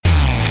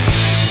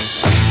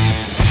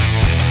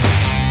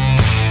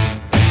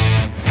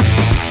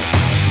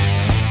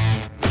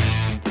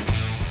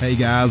Hey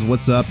guys,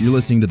 what's up? You're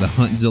listening to the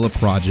Huntzilla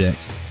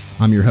Project.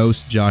 I'm your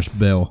host, Josh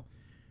Bell.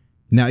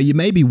 Now, you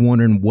may be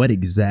wondering what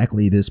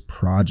exactly this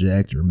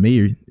project or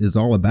me is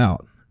all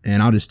about,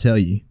 and I'll just tell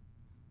you.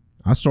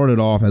 I started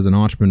off as an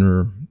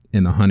entrepreneur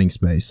in the hunting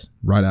space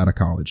right out of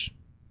college,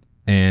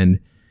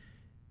 and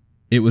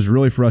it was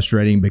really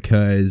frustrating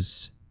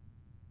because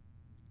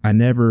I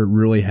never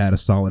really had a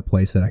solid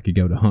place that I could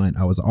go to hunt.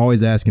 I was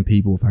always asking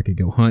people if I could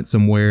go hunt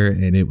somewhere,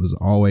 and it was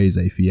always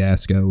a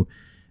fiasco,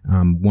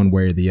 one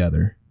way or the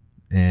other.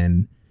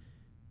 And,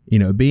 you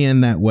know,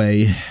 being that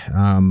way,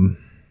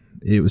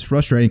 it was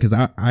frustrating because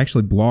I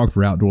actually blogged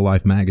for Outdoor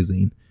Life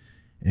magazine,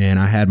 and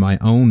I had my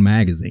own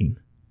magazine,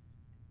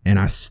 and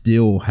I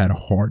still had a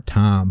hard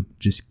time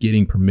just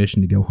getting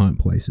permission to go hunt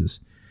places.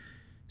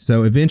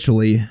 So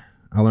eventually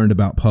I learned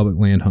about public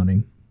land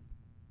hunting,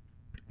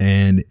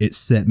 and it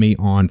set me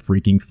on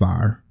freaking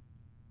fire.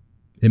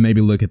 It made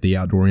me look at the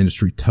outdoor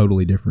industry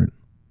totally different.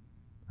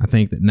 I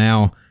think that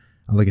now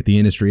I look at the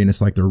industry and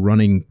it's like they're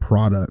running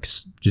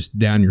products just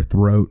down your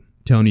throat,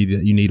 telling you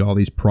that you need all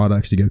these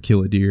products to go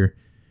kill a deer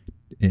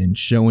and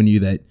showing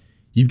you that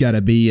you've got to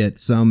be at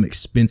some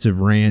expensive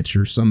ranch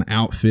or some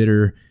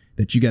outfitter,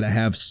 that you got to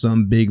have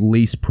some big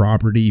lease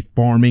property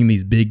farming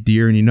these big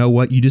deer. And you know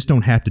what? You just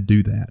don't have to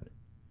do that.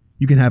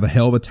 You can have a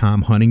hell of a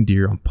time hunting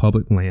deer on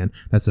public land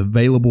that's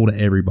available to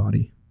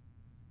everybody.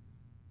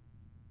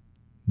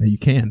 Now you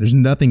can. There's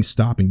nothing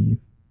stopping you.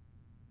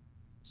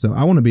 So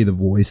I want to be the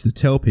voice to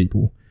tell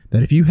people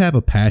that if you have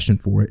a passion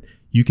for it,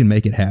 you can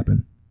make it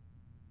happen.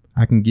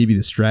 I can give you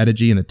the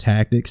strategy and the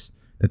tactics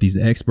that these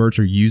experts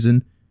are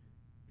using,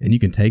 and you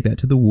can take that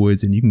to the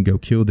woods and you can go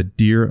kill the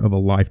deer of a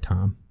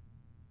lifetime.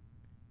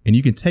 And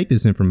you can take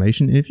this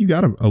information, and if you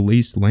got a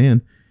leased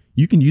land,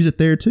 you can use it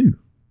there too.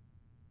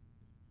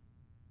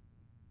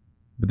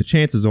 But the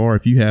chances are,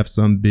 if you have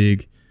some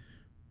big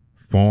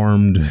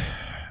farmed,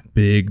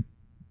 big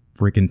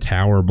freaking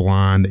tower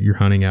blind that you're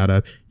hunting out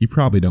of, you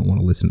probably don't want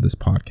to listen to this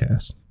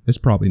podcast. It's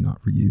probably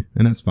not for you,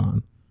 and that's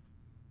fine.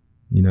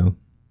 You know,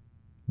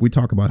 we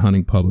talk about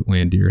hunting public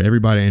land deer.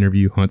 Everybody I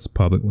interview hunts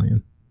public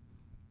land.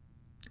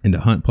 And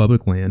to hunt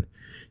public land,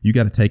 you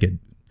got to take a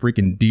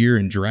freaking deer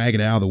and drag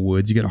it out of the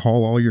woods. You got to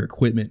haul all your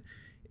equipment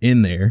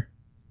in there.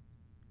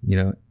 You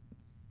know,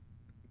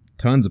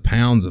 tons of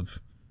pounds of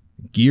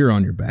gear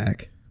on your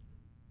back.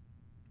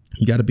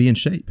 You got to be in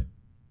shape.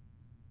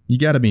 You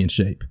got to be in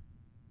shape.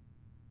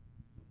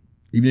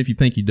 Even if you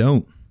think you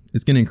don't,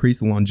 it's going to increase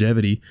the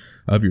longevity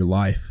of your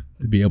life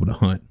to be able to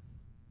hunt.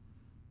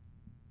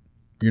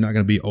 You're not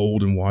going to be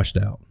old and washed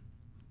out.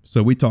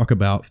 So we talk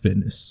about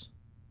fitness.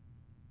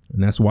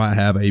 And that's why I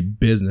have a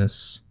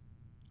business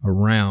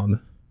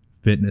around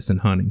fitness and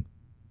hunting.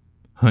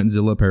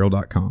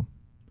 HuntZillaApparel.com.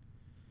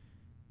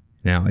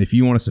 Now, if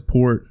you want to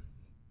support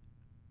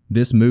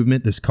this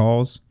movement, this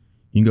cause,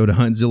 you can go to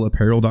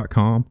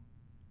HuntZillaApparel.com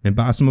and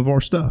buy some of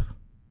our stuff.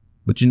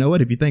 But you know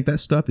what? If you think that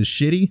stuff is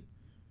shitty,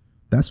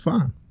 that's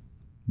fine.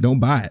 Don't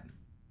buy it.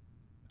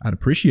 I'd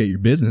appreciate your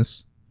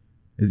business.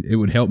 It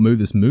would help move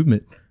this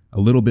movement a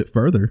little bit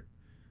further.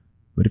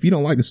 But if you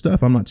don't like the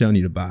stuff, I'm not telling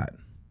you to buy it.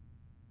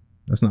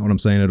 That's not what I'm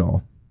saying at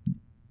all.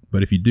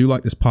 But if you do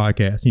like this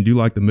podcast and you do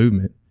like the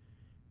movement,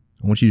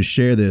 I want you to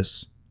share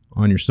this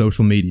on your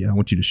social media. I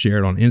want you to share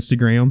it on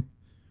Instagram,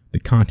 the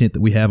content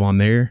that we have on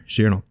there.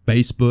 Share it on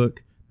Facebook,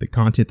 the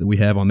content that we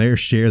have on there.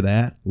 Share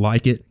that,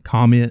 like it,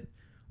 comment.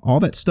 All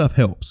that stuff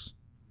helps.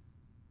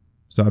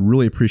 So I'd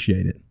really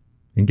appreciate it.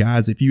 And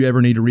guys, if you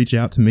ever need to reach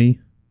out to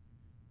me,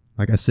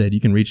 like I said, you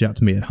can reach out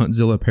to me at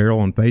Huntzilla Apparel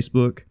on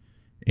Facebook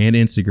and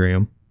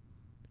Instagram,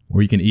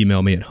 or you can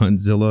email me at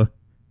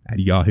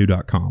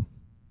huntzilla@yahoo.com.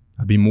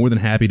 I'd be more than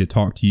happy to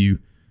talk to you,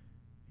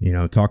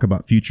 talk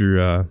about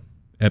future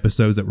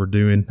episodes that we're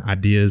doing,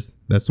 ideas,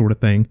 that sort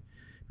of thing.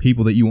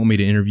 People that you want me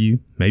to interview.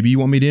 Maybe you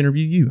want me to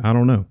interview you. I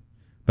don't know.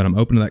 But I'm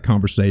open to that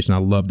conversation.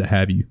 I'd love to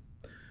have you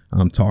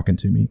talking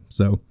to me.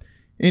 So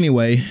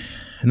anyway,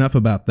 enough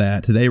about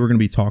that. Today we're going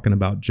to be talking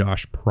about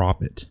Josh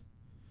Proffitt.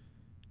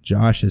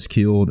 Josh has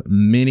killed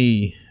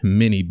many,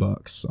 many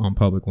bucks on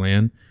public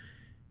land,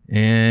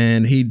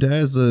 and he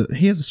has a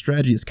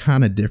strategy that's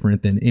kind of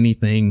different than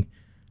anything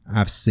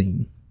I've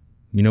seen.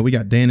 You know, we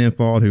got Dan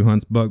Infald who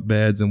hunts buck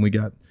beds, and we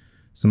got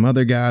some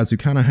other guys who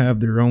kind of have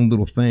their own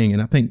little thing,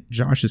 and I think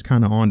Josh is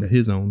kind of on to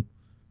his own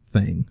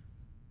thing.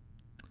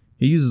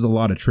 He uses a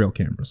lot of trail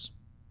cameras,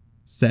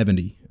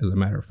 70 as a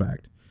matter of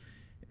fact,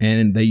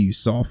 and they use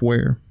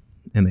software,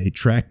 and they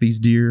track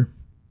these deer.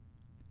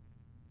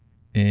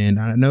 And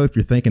I know if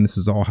you're thinking this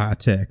is all high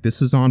tech,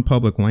 this is on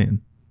public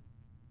land.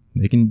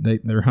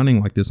 They're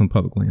hunting like this on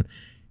public land.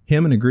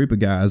 Him and a group of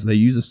guys, they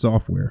use a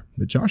software,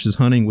 but Josh is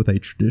hunting with a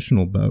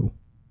traditional bow.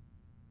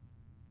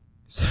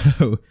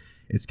 So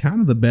it's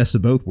kind of the best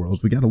of both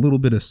worlds. We got a little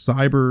bit of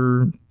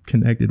cyber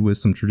connected with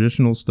some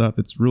traditional stuff.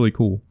 It's really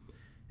cool.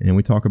 And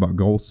we talk about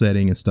goal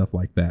setting and stuff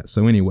like that.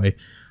 So anyway,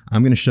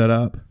 I'm going to shut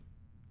up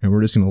and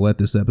we're just going to let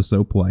this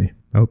episode play.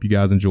 I hope you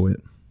guys enjoy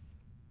it.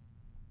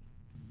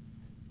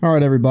 All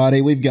right,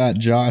 everybody, we've got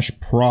Josh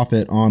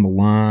Proffitt on the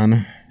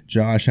line.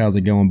 Josh, how's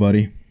it going,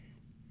 buddy?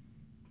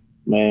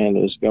 Man,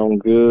 it's going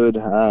good.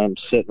 I'm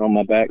sitting on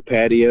my back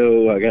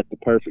patio. I got the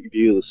perfect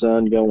view of the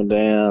sun going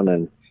down,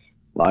 and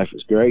life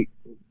is great.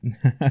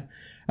 That's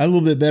a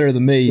little bit better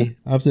than me.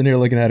 I'm sitting here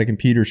looking at a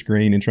computer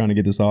screen and trying to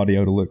get this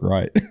audio to look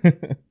right.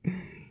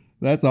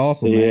 That's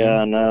awesome, Yeah, man.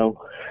 I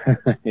know.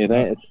 it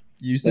ain't.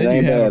 You It said you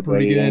ain't have a bad,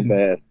 pretty buddy. It good, ain't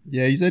bad.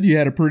 yeah, you said you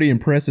had a pretty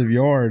impressive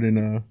yard,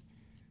 and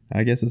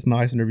I guess it's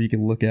nice whenever you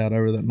can look out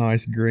over that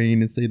nice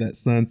green and see that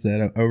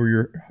sunset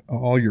over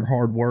all your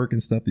hard work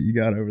and stuff that you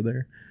got over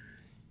there.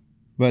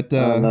 But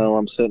I know.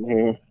 I'm sitting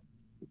here.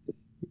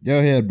 go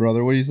ahead,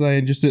 brother. What are you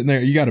saying? Just sitting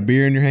there. You got a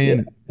beer in your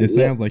hand? Yeah. It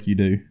sounds like you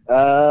do.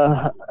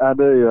 I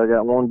do. I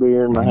got one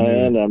beer in my I knew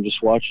hand. it. I'm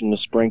just watching the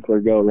sprinkler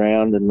go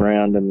round and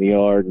round in the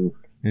yard, and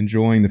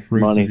Enjoying the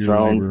fruits money of your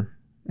thrown.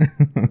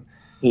 labor.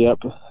 Yep,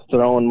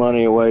 throwing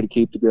money away to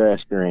keep the grass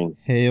green.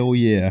 Hell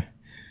yeah.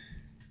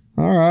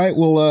 All right.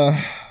 Well,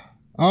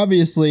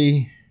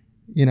 obviously,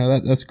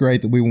 that's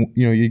great that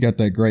you got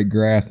that great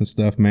grass and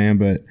stuff, man.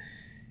 But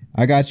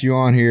I got you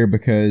on here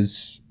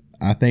because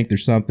I think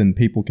there's something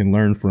people can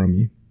learn from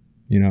you.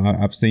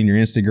 I've seen your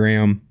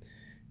Instagram.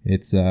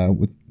 It's go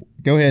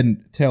ahead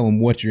and tell them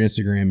what your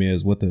Instagram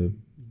is, what the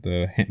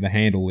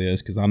handle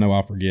is, because I know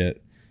I'll forget.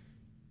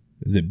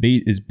 Is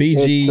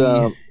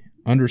BG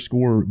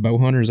underscore bow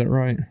hunter? Is that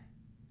right?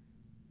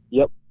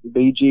 Yep,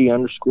 BG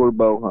underscore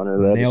bow hunter.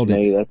 That Nailed is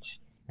me. it.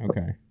 That's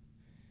okay.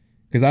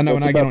 Because I know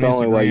when I get on the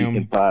only way you Instagram,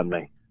 can find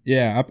me.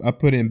 yeah, I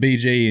put in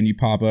BG and you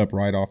pop up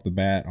right off the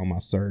bat on my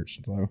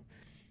search. So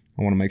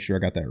I want to make sure I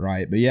got that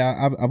right. But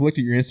yeah, I've looked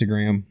at your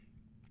Instagram,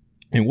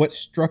 and what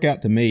struck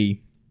out to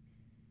me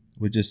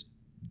was just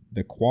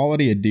the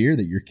quality of deer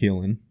that you're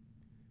killing,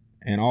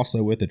 and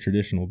also with a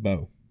traditional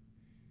bow.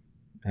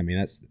 I mean,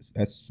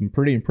 that's some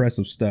pretty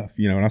impressive stuff.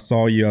 When I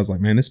saw you, I was like,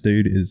 man, this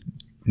dude is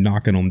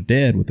knocking them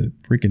dead with a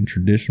freaking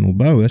traditional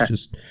bow. That's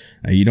just,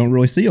 you don't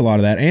really see a lot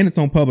of that. And it's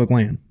on public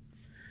land.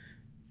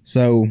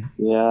 So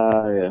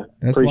yeah,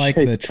 that's appreciate like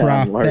the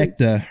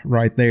trifecta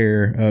right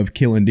there of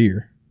killing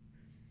deer.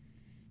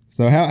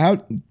 So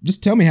how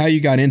just tell me how you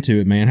got into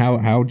it, man.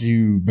 How'd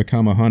you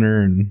become a hunter?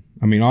 And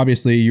I mean,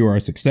 obviously you are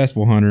a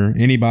successful hunter.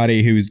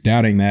 Anybody who's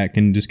doubting that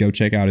can just go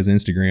check out his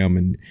Instagram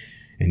and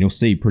you'll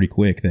see pretty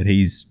quick that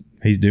he's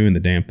doing the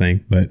damn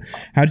thing. But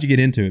how'd you get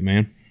into it,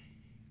 man?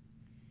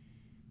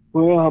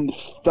 Well, I'm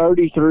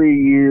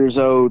 33 years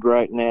old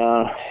right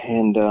now,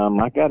 and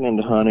I got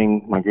into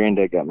hunting. My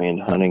granddad got me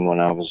into hunting when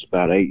I was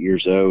about 8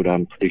 years old.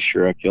 I'm pretty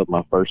sure I killed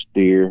my first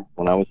deer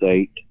when I was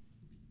 8.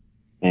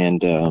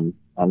 And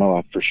I know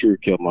I for sure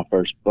killed my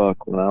first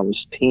buck when I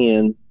was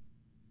 10.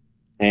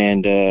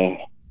 And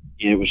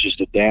it was just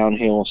a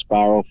downhill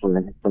spiral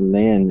from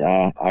then.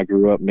 I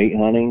grew up meat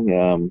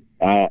hunting.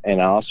 I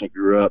also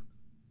grew up,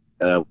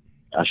 I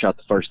shot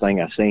the first thing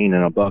I seen,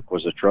 and a buck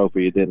was a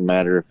trophy. It didn't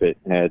matter if it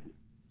had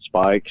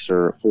spikes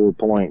or 4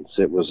 points,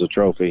 it was a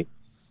trophy,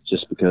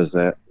 just because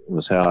that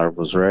was how I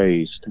was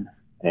raised.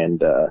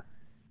 And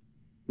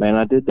man,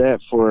 I did that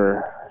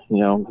for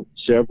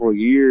several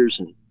years,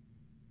 and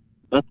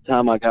by the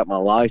time I got my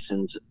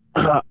license,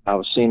 I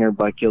was seeing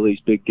everybody kill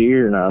these big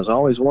deer, and I was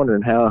always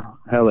wondering how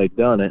they'd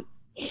done it.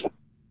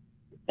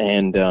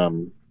 And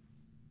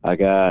I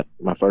got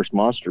my first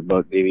monster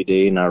buck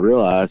DVD, and I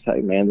realized,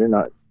 hey man, they're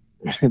not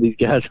these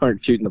guys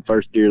aren't shooting the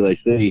first deer they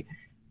see,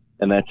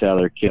 and that's how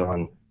they're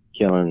killing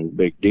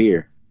big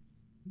deer.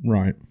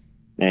 Right.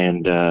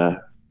 And I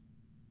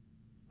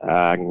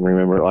can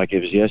remember it like it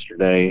was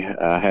yesterday.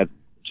 I had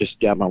just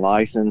got my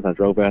license. I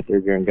drove out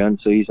there during gun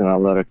season. I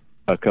let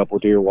a couple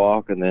deer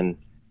walk, and then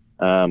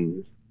at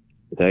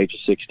the age of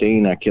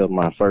 16, I killed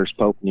my first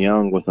Pope and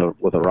Young with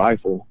a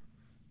rifle.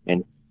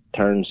 And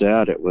turns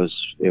out it was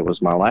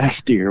my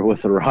last deer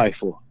with a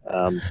rifle.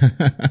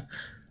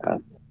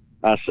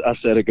 I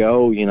set a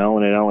goal,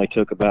 and it only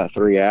took about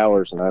 3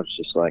 hours, and I was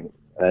just like,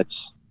 that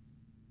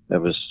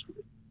was,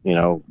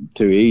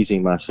 too easy.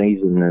 My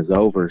season is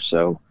over.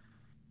 So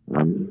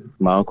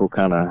my uncle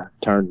kind of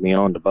turned me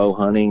on to bow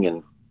hunting,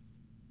 and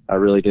I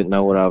really didn't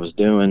know what I was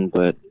doing,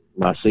 but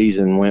my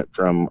season went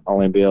from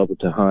only being able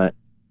to hunt,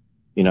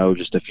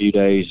 just a few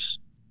days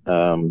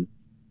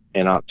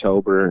in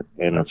October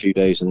and a few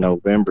days in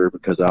November,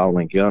 because I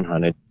only gun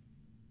hunted,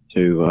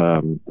 to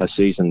a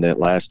season that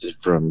lasted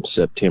from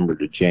September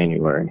to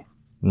January.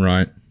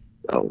 Right.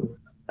 So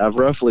I've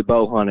roughly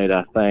bow hunted,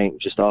 I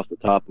think, just off the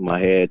top of my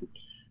head,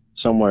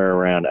 somewhere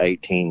around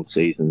 18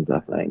 seasons, I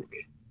think.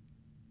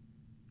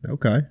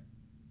 Okay.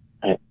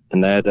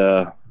 And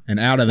that and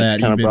out of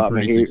that, you've been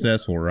pretty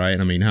successful, right?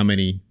 I mean, how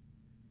many?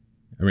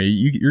 I mean,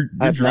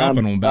 you're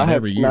dropping them about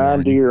every year. I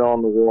have 9 deer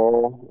on the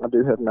wall. I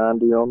do have 9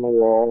 deer on the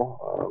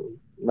wall.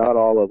 Not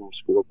all of them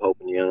score Pope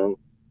and Young.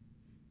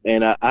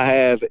 And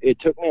it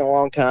took me a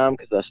long time,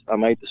 because I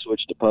made the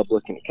switch to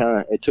public, and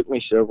it took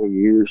me several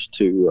years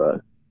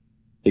to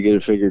get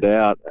it figured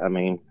out. I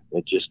mean,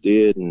 it just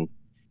did. And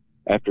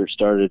after I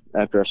started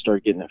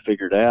getting it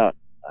figured out,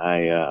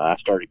 I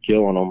started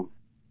killing them.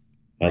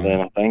 And then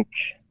I think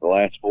the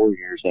last 4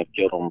 years I've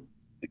killed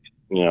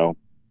them,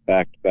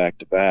 back to back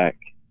to back.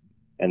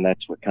 And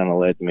that's what kind of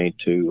led me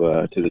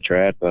to the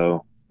trad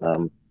bow.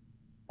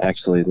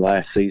 actually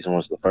last season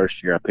was the first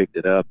year I picked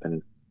it up,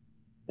 and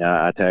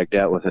I tagged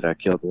out with it. I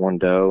killed one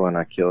doe and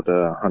I killed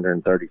a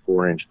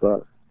 134-inch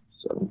buck.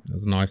 So that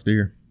was a nice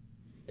deer.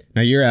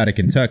 Now you're out of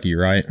Kentucky,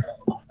 right?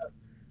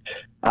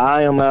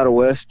 I am out of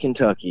West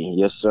Kentucky.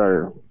 Yes,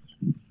 sir.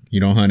 You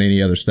don't hunt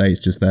any other states,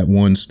 just that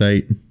one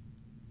state?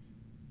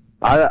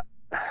 I've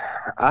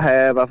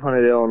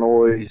hunted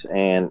Illinois,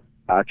 and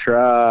I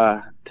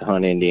try to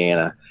hunt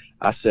Indiana.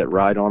 I sit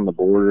right on the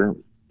border.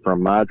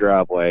 From my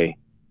driveway,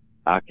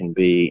 I can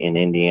be in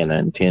Indiana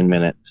in 10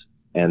 minutes,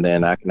 and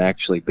then I can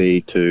actually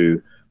be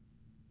to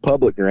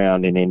public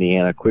ground in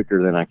Indiana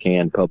quicker than I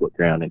can public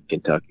ground in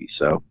Kentucky.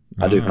 So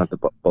I do hunt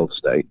both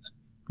states.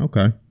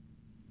 Okay.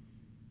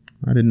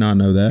 I did not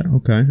know that.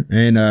 Okay.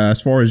 And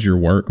as far as your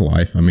work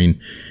life, I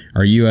mean,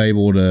 are you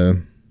able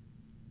to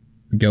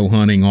go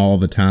hunting all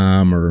the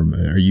time, or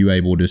are you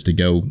able just to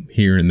go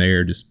here and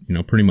there, just,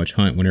 pretty much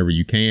hunt whenever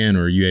you can,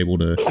 or are you able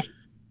to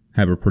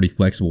have a pretty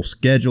flexible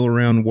schedule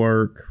around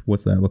work?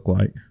 What's that look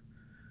like?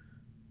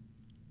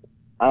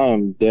 I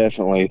am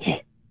definitely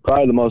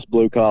probably the most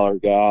blue collar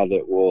guy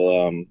that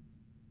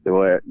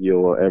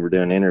you'll ever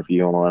do an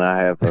interview on.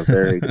 I have a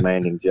very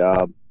demanding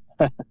job.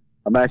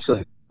 I'm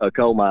actually a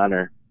coal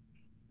miner.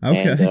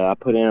 Okay. And I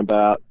put in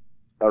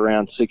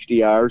around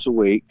 60 hours a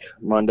week,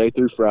 Monday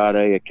through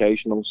Friday,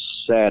 occasional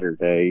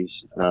Saturdays.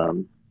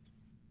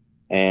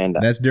 And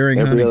that's during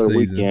every hunting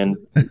other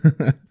season.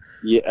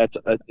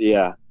 Weekend.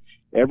 Yeah.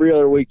 Every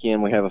other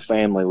weekend we have a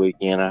family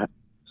weekend. I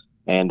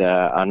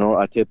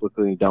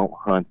typically don't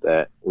hunt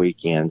that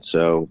weekend.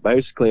 So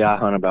basically I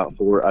hunt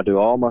I do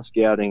all my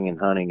scouting and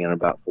hunting in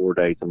about 4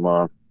 days a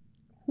month,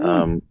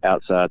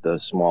 outside the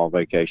small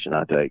vacation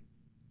I take.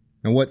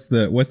 And what's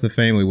the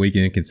family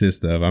weekend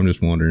consist of? I'm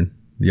just wondering.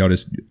 Y'all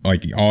just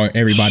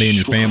everybody in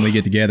your family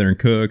get together and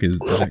cook? Is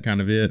that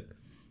kind of it?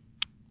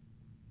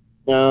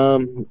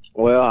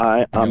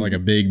 Well, I'm like a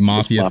big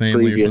mafia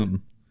family or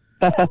something.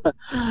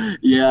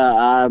 Yeah,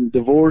 I'm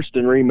divorced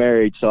and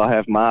remarried, so I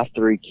have my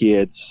 3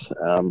 kids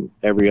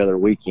every other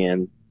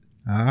weekend.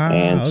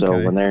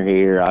 So when they're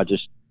here, I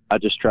just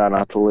try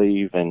not to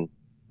leave, and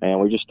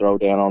we just throw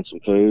down on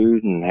some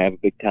food and have a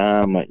big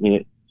time.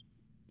 And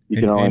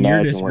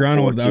you're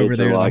disgruntled over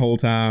there the whole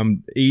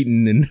time,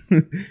 eating and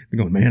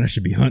going, man, I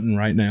should be hunting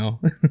right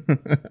now.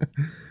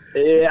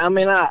 Yeah, I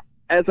mean,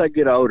 as I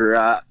get older,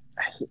 I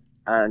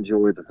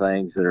enjoy the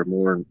things that are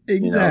more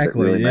that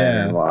really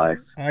matter in life.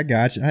 I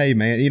got you. Hey,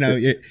 man,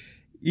 you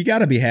got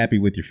to be happy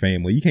with your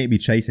family. You can't be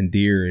chasing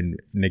deer and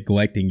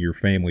neglecting your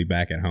family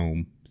back at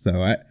home.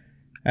 So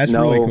that's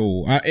really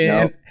cool.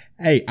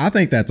 Hey, I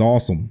think that's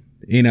awesome.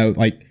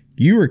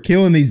 You are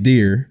killing these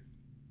deer,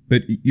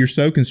 but you're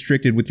so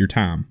constricted with your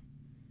time.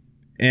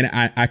 And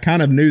I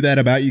kind of knew that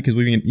about you because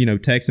we've been,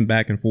 texting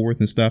back and forth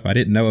and stuff. I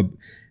didn't know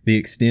the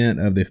extent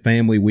of the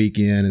family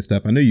weekend and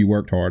stuff. I knew you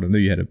worked hard. I knew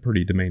you had a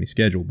pretty demanding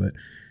schedule, but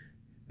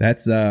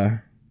that's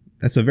a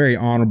very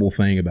honorable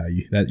thing about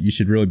you. That you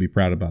should really be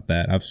proud about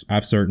that.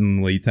 I've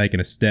certainly taken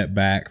a step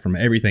back from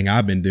everything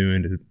I've been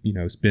doing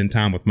to, spend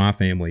time with my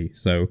family.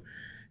 So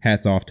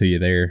hats off to you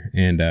there.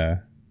 And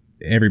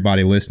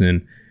everybody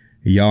listening,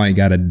 y'all ain't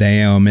got a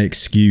damn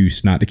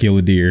excuse not to kill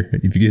a deer,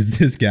 because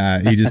this guy,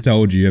 he just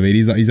told you. I mean,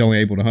 he's only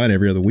able to hunt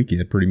every other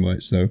weekend pretty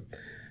much. So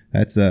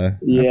that's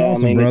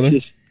awesome, brother.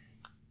 It's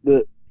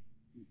just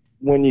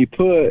when you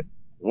put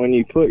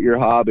your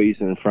hobbies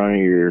in front of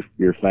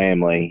your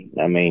family,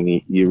 I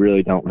mean, you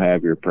really don't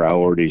have your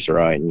priorities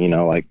right.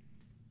 And, like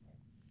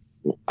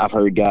I've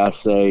heard guys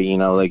say,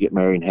 they get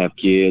married and have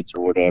kids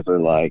or whatever.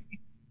 Like,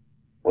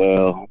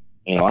 well,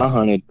 I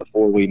hunted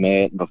before we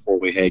met and before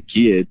we had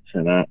kids,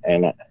 and I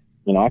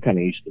kind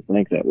of used to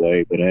think that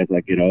way, but as I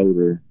get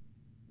older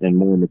and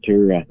more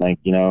mature, I think,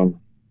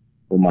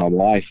 my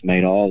wife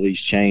made all these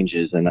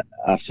changes, and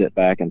I sit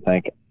back and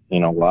think,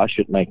 well, I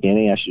shouldn't make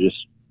any. I should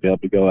just be able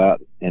to go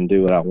out and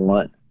do what I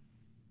want.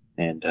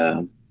 And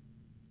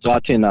so I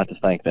tend not to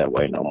think that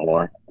way no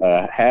more.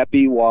 A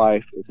happy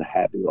wife is a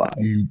happy life.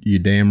 You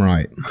damn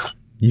right.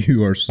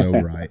 You are so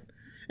right.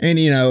 And,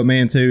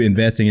 man, too,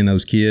 investing in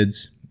those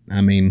kids.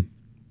 I mean,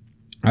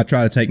 I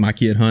try to take my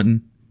kid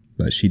hunting,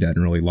 but she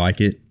doesn't really like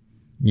it.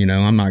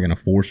 I'm not going to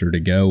force her to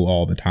go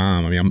all the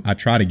time. I mean, I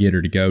try to get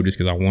her to go just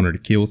because I want her to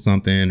kill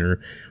something or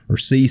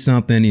see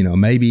something.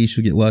 Maybe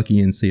she'll get lucky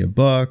and see a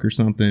buck or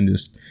something.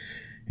 Just,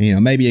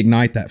 maybe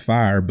ignite that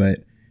fire.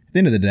 But at the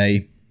end of the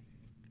day,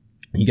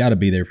 you got to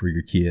be there for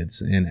your kids.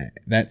 And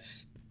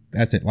that's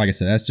it. Like I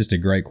said, that's just a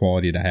great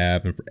quality to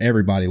have. And for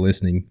everybody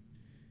listening,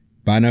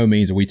 by no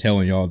means are we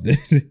telling y'all,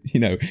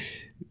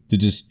 to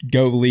just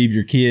go leave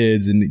your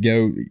kids and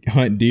go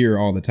hunt deer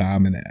all the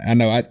time. And I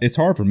know it's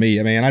hard for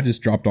me. I mean, I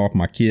just dropped off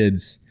my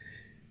kids.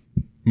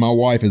 My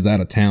wife is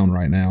out of town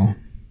right now,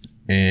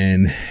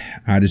 and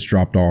I just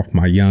dropped off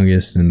my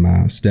youngest and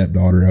my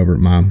stepdaughter over at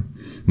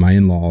my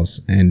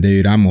in-laws. And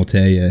dude, I'm going to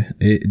tell you,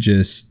 it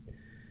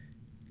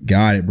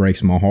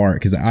breaks my heart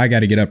because I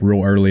got to get up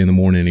real early in the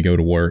morning to go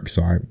to work.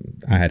 So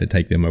I had to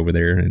take them over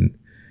there, and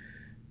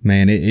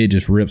man, it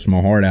just rips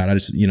my heart out. I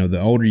just,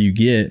 the older you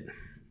get,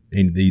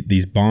 and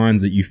these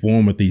bonds that you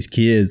form with these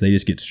kids, they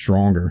just get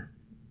stronger.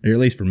 Or at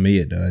least for me,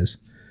 it does.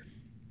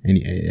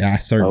 And I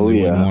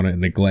certainly wouldn't want to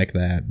neglect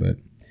that. But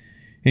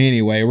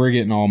anyway, we're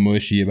getting all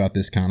mushy about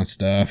this kind of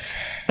stuff.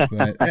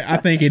 But I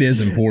think it is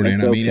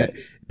important. I mean,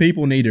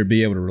 people need to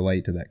be able to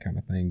relate to that kind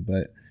of thing.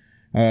 But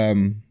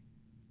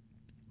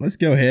let's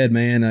go ahead,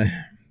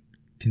 man.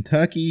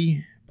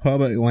 Kentucky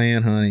public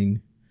land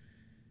hunting.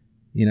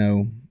 You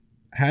know,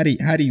 how do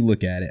you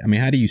look at it? I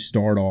mean, how do you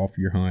start off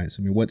your hunts?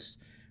 I mean, what's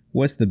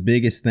the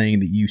biggest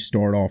thing that you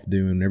start off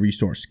doing whenever you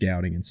start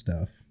scouting and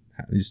stuff?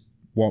 Just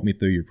walk me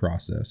through your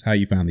process. How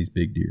you found these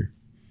big deer?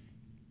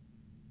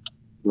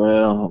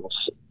 Well,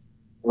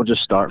 we'll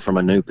just start from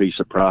a new piece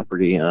of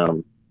property.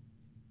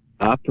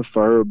 I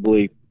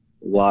preferably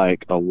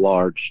like a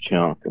large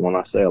chunk. And when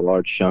I say a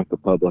large chunk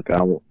of public,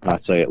 I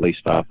say at least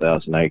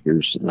 5,000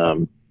 acres.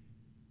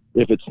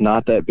 If it's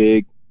not that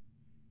big,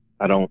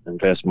 I don't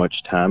invest much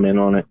time in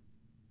on it.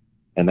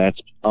 And that's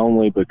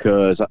only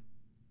because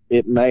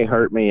it may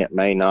hurt me, it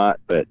may not,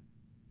 but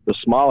the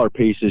smaller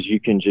pieces, you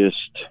can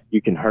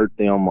hurt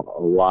them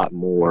a lot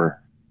more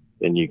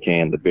than you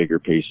can the bigger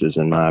pieces,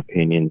 in my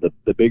opinion.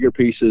 The bigger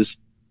pieces,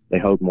 they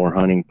hold more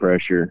hunting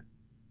pressure.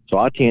 So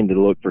I tend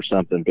to look for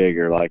something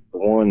bigger. Like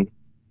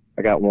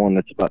I got one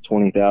that's about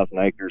 20,000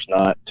 acres,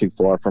 not too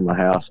far from my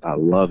house. I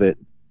love it.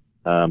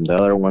 The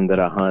other one that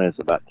I hunt is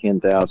about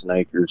 10,000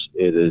 acres.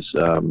 It is,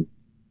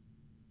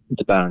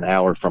 it's about an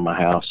hour from my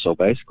house. So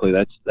basically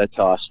that's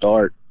how I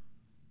start.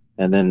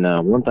 And then,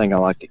 one thing I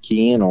like to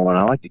key in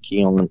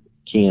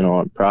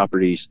on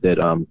properties that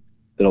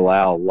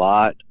allow a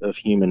lot of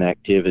human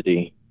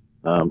activity,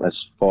 as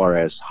far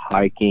as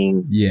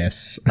hiking.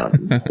 Yes.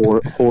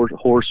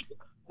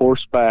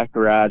 Horseback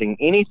riding,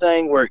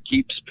 anything where it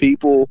keeps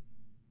people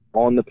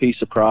on the piece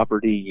of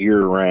property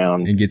year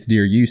round. And gets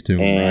deer used to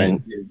them, and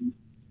right?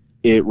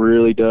 It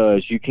really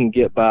does. You can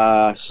get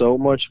by so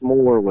much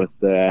more with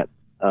that,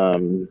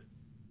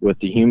 with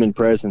the human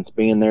presence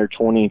being there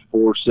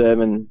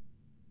 24/7,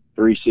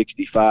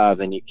 365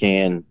 than you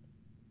can,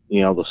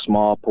 the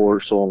small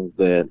parcel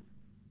that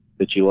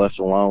you left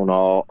alone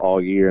all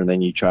year, and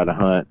then you try to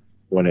hunt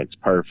when it's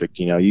perfect.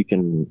 You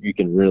can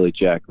really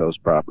jack those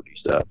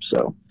properties up.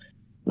 So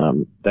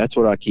that's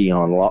what I key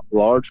on.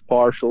 Large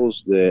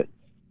parcels that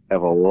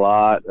have a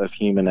lot of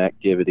human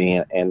activity.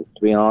 And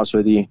to be honest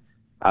with you,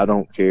 I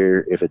don't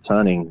care if it's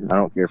hunting. I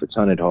don't care if it's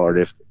hunted hard.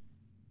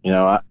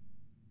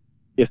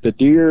 If the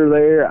deer are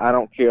there, I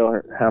don't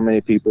care how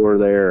many people are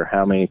there or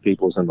how many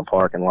people's in the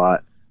parking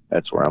lot.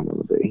 That's where I'm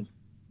going to be.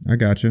 I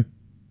got you.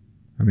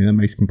 I mean, that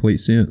makes complete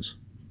sense.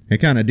 It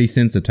kind of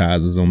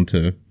desensitizes them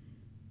to,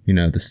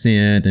 the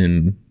scent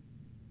and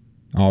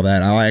all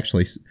that.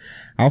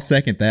 I'll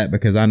second that,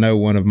 because I know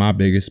one of my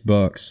biggest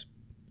bucks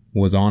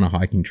was on a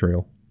hiking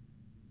trail.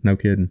 No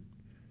kidding.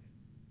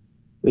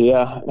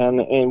 Yeah,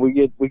 and we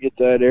get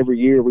that every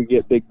year. We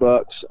get big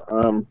bucks.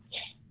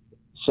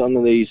 Some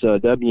of these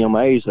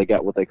WMAs, they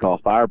got what they call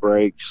fire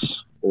breaks,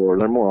 or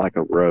they're more like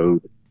a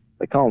road.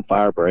 They call them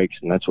fire breaks,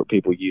 and that's what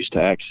people use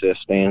to access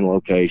stand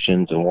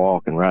locations and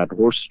walk and ride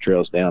horse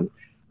trails down.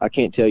 I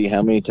can't tell you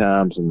how many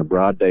times in the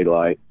broad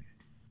daylight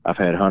I've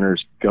had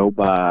hunters go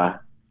by,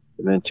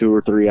 and then 2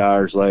 or 3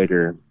 hours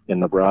later, in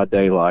the broad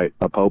daylight,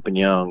 a Pope and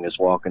Young is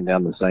walking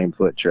down the same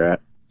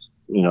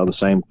the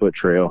same foot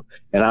trail,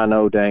 and I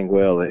know dang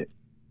well that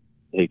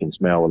he can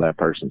smell where that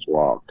person's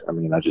walked. I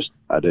mean,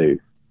 I do.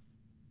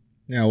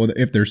 Yeah, well,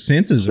 if their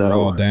senses are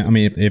all down, I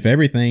mean, if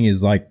everything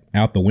is like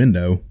out the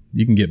window,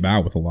 you can get by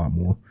with a lot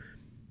more.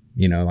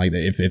 Like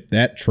if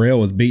that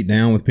trail is beat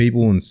down with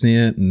people and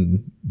scent,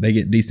 and they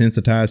get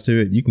desensitized to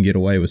it, you can get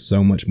away with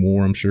so much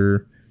more, I'm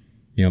sure.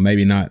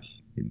 Maybe not.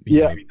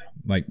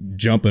 Like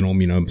jumping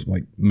them,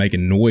 like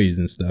making noise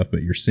and stuff,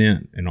 but your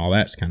scent and all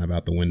that's kind of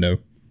out the window.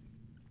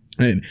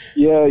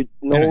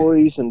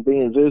 Noise and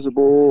being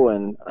visible,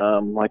 and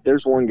like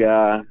there's one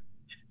guy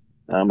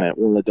at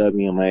one of the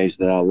WMAs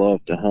that I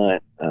love to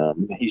hunt.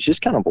 He's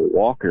just kind of a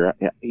walker.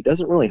 He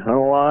doesn't really hunt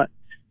a lot,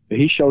 but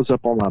he shows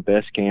up on my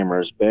best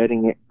cameras,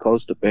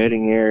 close to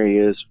bedding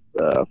areas,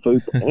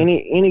 food,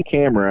 any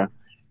camera,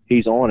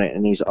 he's on it,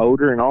 and he's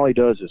older, and all he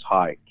does is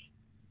hike.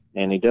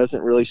 And he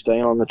doesn't really stay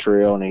on the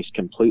trail, and he's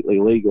completely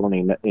legal,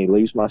 and he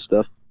leaves my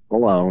stuff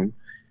alone,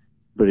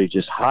 but he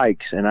just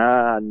hikes. And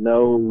I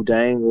know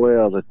dang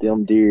well that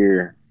them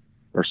deer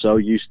are so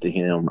used to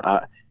him.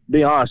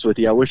 Be honest with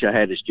you, I wish I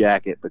had his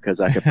jacket, because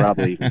I could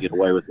probably even get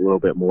away with a little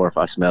bit more if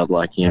I smelled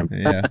like him.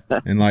 Yeah,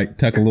 and like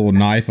tuck a little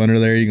knife under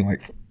there, you can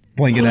like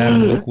fling it at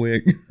him real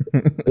quick.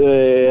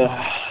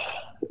 Yeah.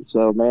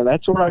 So, man,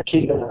 that's what I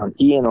key on. I'm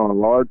keying on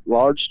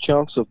large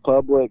chunks of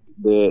public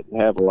that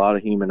have a lot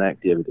of human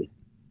activity.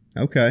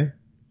 Okay.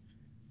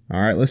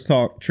 All right, let's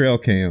talk trail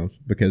cams,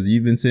 because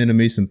you've been sending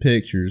me some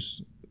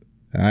pictures.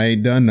 I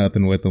ain't done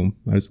nothing with them.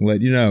 I just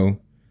let you know.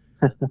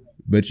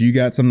 But you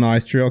got some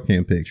nice trail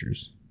cam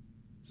pictures.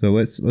 So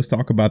let's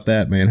talk about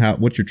that, man.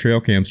 What's your trail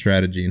cam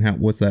strategy, and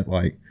what's that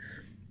like?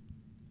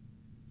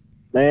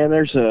 Man,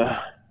 there's a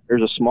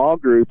small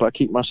group. I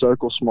keep my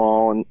circle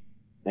small,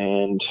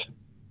 and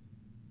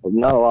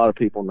not a lot of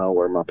people know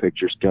where my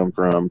pictures come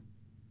from,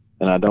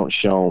 and I don't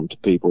show them to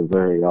people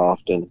very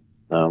often.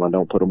 I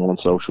don't put them on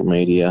social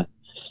media.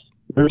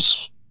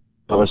 There's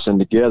us, and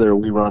together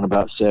we run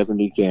about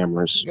 70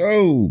 cameras.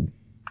 Oh,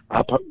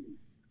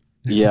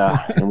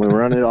 yeah, and we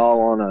run it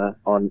all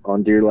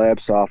on Deer Lab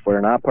software,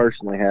 and I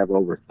personally have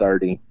over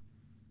 30.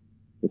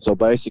 And so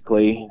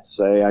basically,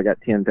 say I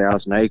got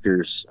 10,000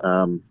 acres,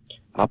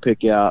 I'll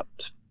pick out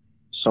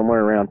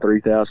somewhere around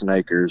 3,000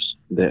 acres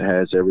that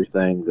has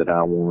everything that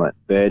I want: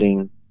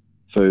 bedding,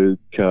 food,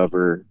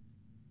 cover.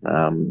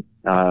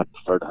 I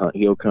prefer to hunt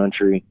hill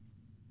country,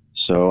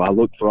 so I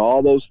look for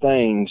all those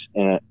things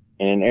in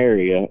an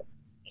area,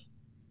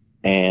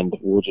 and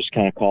we'll just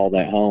kind of call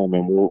that home,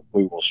 and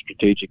we will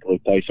strategically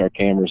place our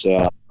cameras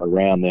out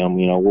around them.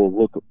 You know,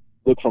 we'll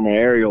look from an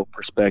aerial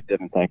perspective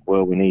and think,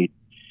 well, we need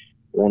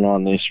one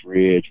on this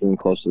ridge, one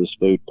close to this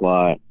food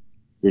plot.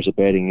 There's a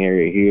bedding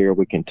area here.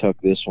 We can tuck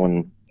this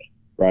one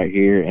right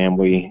here, and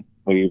we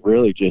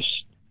really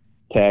just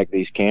tag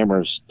these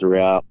cameras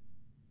throughout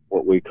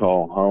what we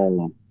call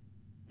home.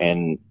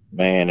 And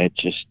man,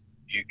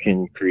 you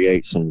can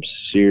create some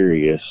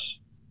serious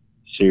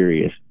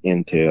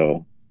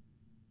intel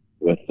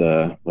with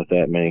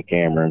that many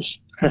cameras.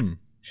 And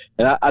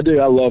I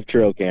love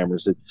trail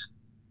cameras. It's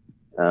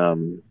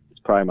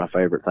probably my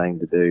favorite thing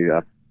to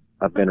do.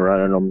 I've been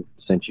running them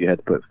since you had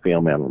to put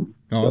film in them.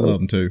 Oh, so I love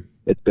them too.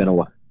 It's been a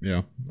while.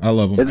 Yeah, I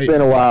love them. It's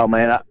been a while,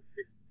 man.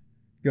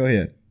 Go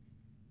ahead.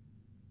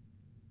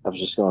 I was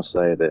just going to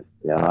say that,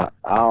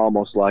 I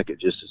almost like it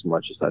just as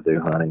much as I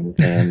do hunting.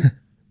 And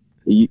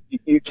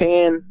you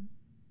can,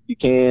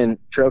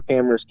 trail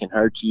cameras can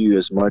hurt you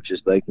as much as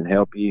they can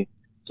help you.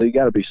 So you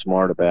got to be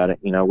smart about it.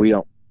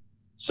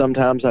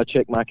 Sometimes I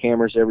check my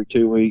cameras every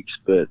 2 weeks,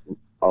 but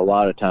a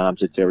lot of times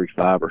it's every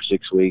 5 or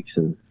 6 weeks.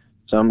 And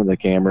some of the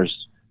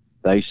cameras,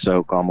 they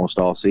soak almost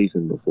all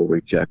season before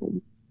we check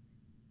them.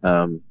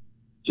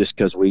 Just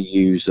because we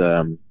use,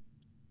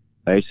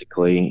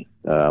 basically,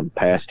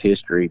 past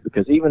history,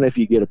 because even if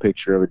you get a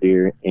picture of a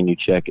deer and you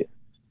check it,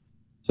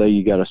 say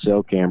you got a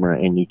cell camera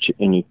and you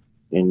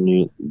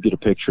get a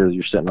picture,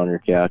 you're sitting on your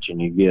couch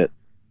and you get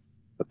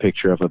a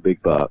picture of a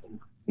big buck, and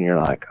you're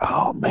like,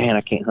 oh man,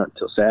 I can't hunt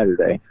until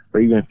Saturday, or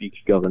even if you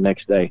could go the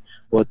next day.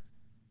 Well,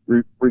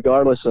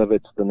 regardless of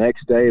it's the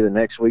next day, the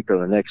next week, or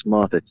the next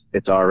month,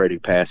 it's already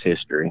past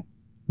history.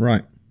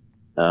 Right.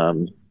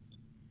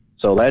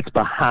 So that's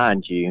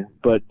behind you,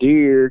 but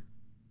deer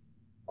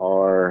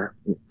are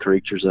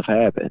creatures of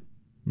habit,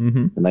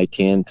 and they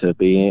tend to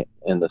be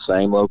in the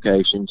same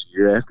locations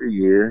year after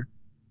year,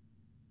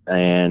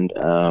 and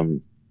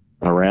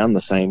around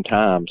the same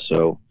time.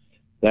 So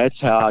that's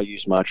how I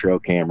use my trail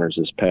cameras,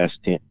 is past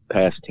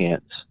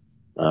tense.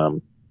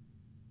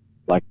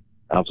 Like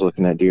I was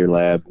looking at Deer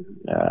Lab,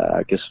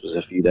 I guess it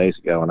was a few days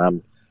ago,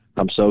 and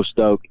I'm so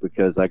stoked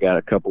because I got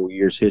a couple of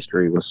years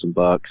history with some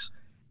bucks,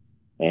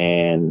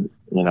 and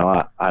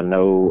I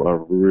know a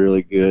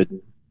really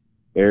good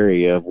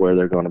area of where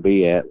they're going to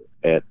be at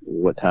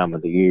what time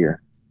of the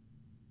year.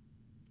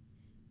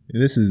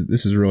 This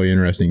is really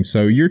interesting.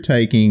 So you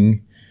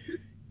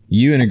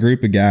and a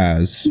group of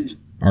guys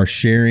are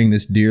sharing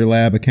this Deer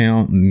Lab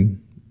account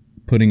and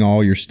putting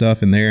all your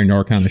stuff in there, and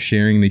you're kind of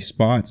sharing these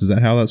spots. Is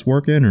that how that's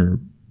working, or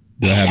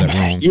do I have that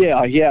wrong?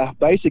 Yeah.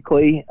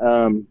 Basically,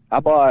 I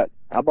bought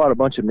a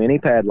bunch of mini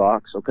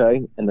padlocks,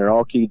 okay, and they're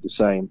all keyed the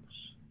same.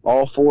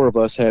 All 4 of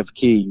us have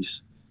keys.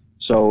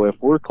 So if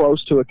we're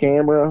close to a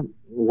camera,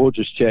 we'll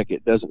just check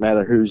it. Doesn't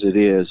matter whose it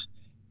is.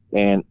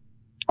 And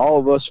all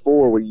of us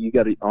 4,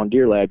 on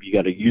Deer Lab, you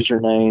got a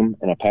username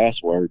and a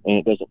password,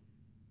 and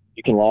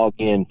you can log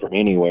in from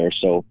anywhere.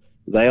 So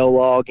they'll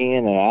log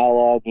in and I'll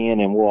log in,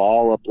 and we'll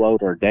all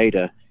upload our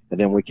data, and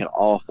then we can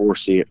all 4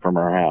 see it from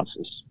our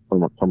houses,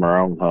 from our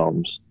own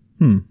homes.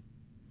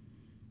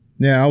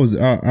 Yeah,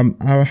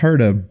 I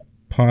heard a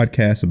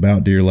podcast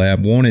about Deer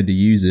Lab, wanted to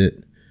use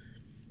it,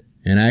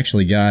 and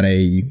actually got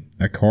a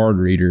card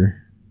reader,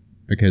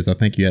 because I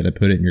think you had to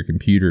put it in your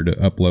computer to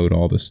upload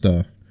all the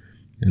stuff,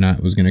 and I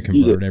was going to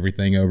convert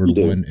everything over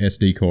to one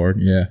SD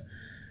card. Yeah.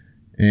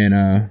 And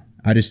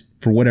I just,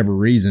 for whatever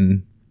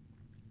reason,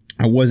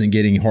 I wasn't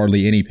getting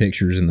hardly any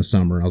pictures in the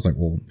summer. I was like,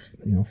 well,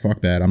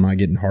 fuck that. I'm not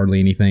getting hardly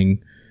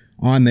anything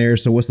on there.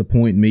 So what's the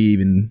point in me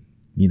even,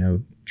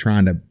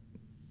 trying to,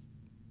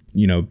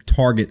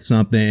 target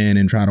something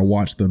and try to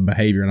watch the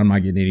behavior, and I'm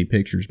not getting any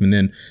pictures. But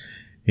then,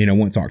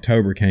 once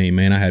October came,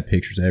 man, I had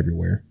pictures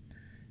everywhere.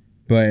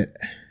 But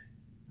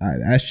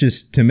that's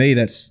just, to me,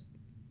 that's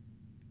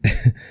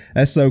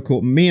so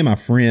cool. Me and my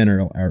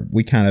friend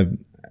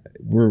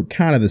we're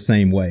kind of the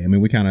same way. I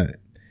mean,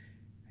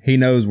 he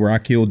knows where I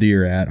kill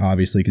deer at,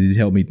 obviously, because he's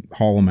helped me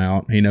haul them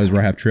out. He knows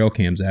where I have trail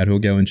cams at. He'll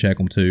go and check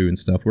them too and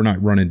stuff. We're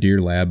not running Deer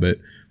Lab, but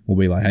we'll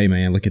be like, hey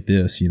man, look at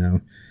this,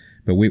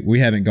 But we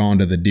haven't gone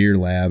to the Deer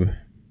Lab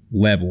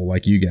level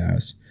like you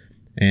guys.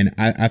 And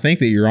I think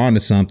that you're onto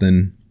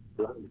something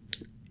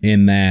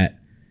in that,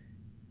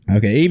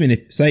 okay, even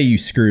if, say you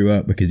screw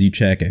up because you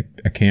check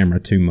a camera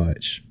too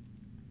much,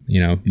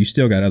 you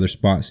still got other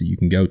spots that you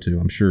can go to,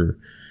 I'm sure.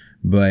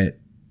 But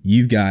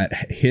you've got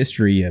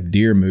history of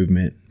deer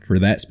movement for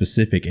that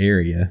specific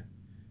area.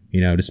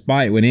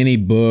 Despite what any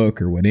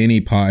book or what any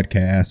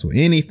podcast or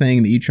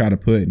anything that you try to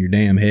put in your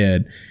damn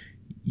head,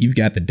 you've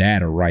got the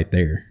data right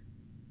there.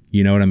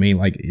 You know what I mean?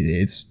 Like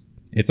it's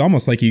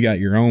almost like you got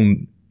your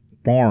own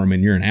farm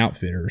and you're an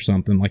outfitter or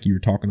something, like you were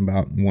talking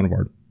about in one of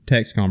our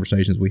text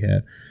conversations we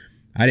had.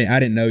 I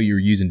didn't know you were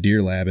using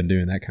Deer Lab and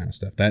doing that kind of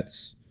stuff.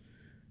 That's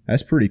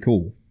pretty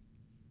cool.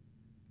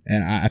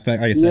 And I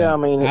think, like I said,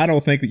 I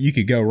don't think that you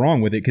could go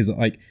wrong with it, because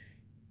like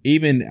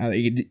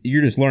even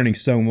you're just learning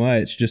so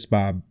much just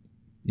by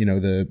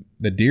the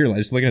deer,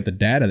 just looking at the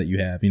data that you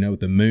have,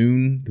 the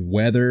moon, the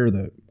weather,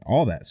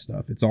 all that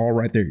stuff. It's all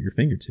right there at your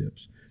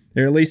fingertips.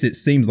 Or at least it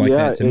seems like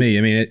that to me.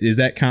 I mean, is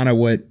that kind of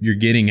what you're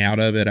getting out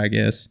of it, I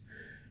guess?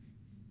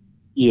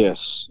 Yes.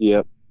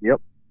 Yep.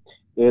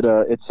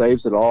 It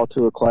saves it all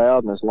to a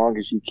cloud, and as long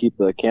as you keep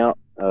the account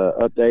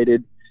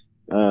updated,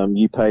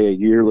 you pay a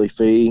yearly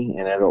fee,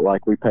 and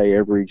we pay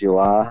every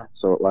July,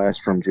 so it lasts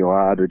from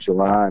July to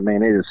July.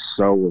 Man, it is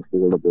so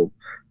affordable.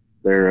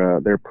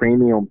 Their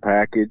premium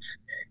package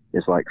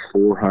is like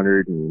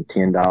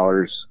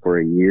 $410 for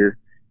a year.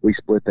 We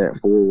split that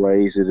 4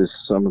 ways. It is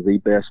some of the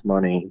best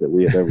money that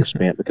we have ever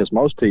spent, because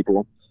most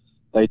people,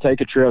 they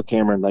take a trail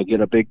camera and they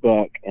get a big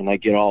buck and they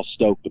get all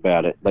stoked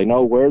about it. They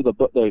know where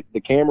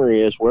the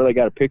camera is, where they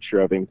got a picture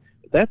of him.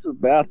 But that's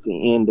about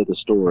the end of the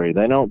story.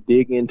 They don't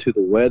dig into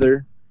the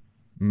weather,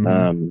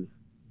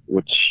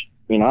 which,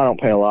 I don't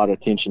pay a lot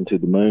of attention to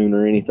the moon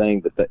or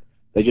anything, but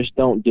they just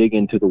don't dig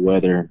into the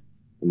weather,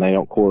 and they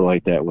don't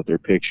correlate that with their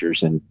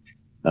pictures. And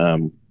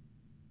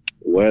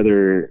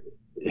weather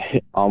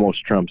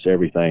almost trumps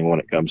everything when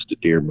it comes to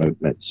deer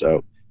movement.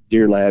 So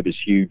Deer Lab is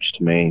huge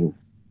to me.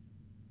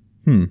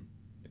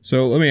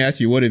 So let me ask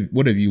you, what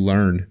have you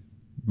learned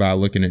by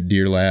looking at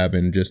Deer Lab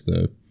and just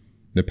the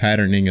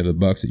patterning of the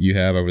bucks that you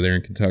have over there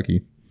in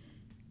Kentucky?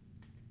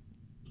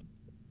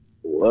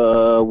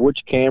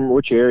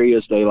 Which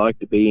areas they like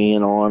to be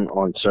in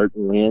on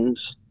certain winds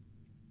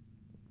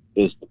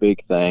is the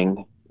big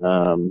thing.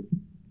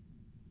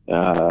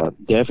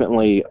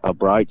 Definitely a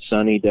bright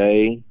sunny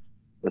day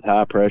with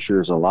high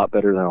pressure is a lot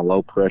better than a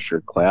low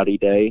pressure cloudy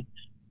day.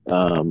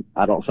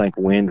 I don't think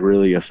wind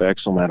really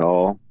affects them at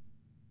all.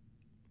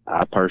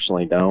 I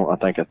personally don't. I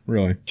think a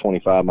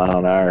 25 mile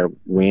an hour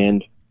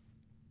wind,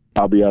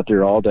 I'll be out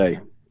there all day.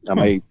 I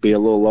may be a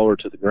little lower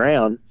to the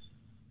ground,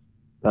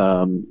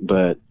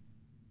 but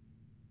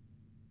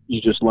you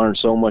just learn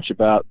so much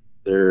about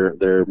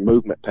their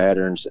movement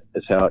patterns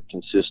as how it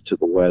consists to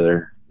the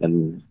weather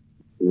and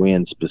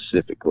wind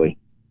specifically.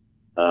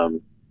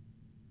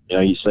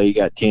 You say you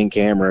got 10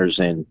 cameras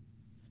and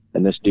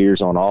this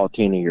deer's on all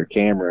 10 of your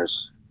cameras.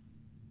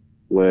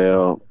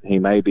 Well, he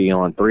may be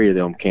on 3 of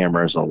them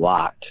cameras a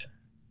lot.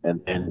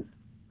 And then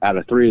out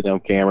of 3 of them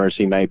cameras,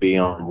 he may be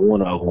on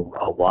 1 of them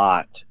a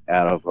lot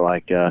out of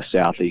like a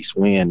southeast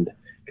wind,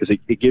 because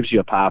it gives you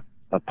a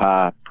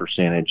pie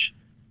percentage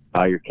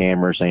by your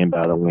cameras and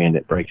by the wind.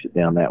 It breaks it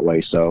down that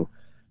way. So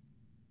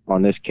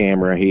on this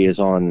camera, he is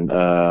on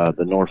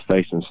the north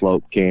facing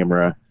slope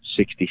camera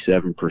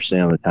 67%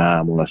 of the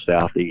time on a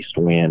southeast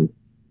wind.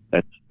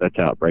 That's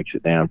how it breaks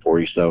it down for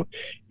you. So,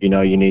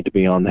 you need to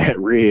be on that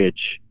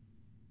ridge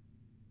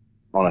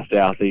on a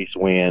southeast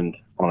wind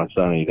on a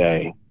sunny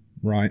day.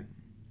 Right.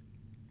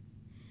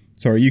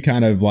 So are you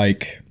kind of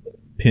like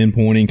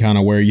pinpointing kind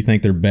of where you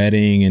think they're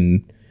bedding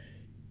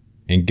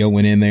and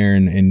going in there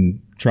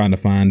and trying to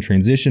find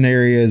transition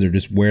areas, or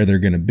just where they're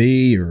going to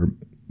be, or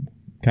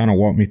kind of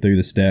walk me through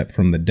the step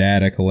from the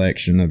data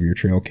collection of your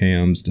trail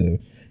cams to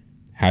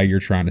how you're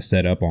trying to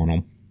set up on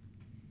them?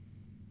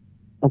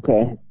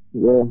 Okay.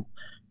 Well,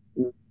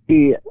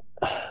 we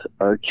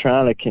are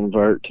trying to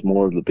convert to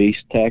more of the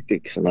beast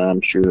tactics, and I'm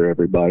sure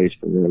everybody's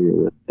familiar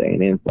with Dan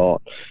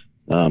Infalt.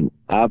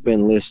 I've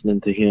been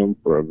listening to him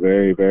for a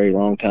very, very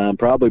long time,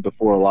 probably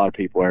before a lot of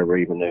people ever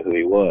even knew who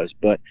he was,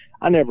 but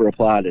I never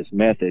applied his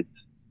methods,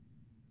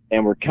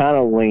 and we're kind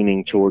of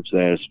leaning towards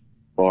that as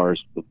far as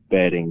the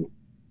bedding.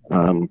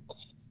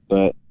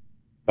 But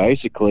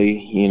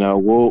basically, we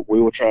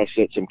will try to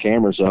set some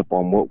cameras up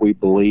on what we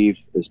believe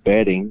is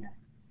bedding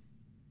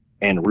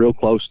and real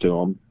close to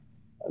them.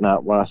 Now,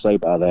 what I say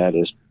by that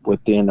is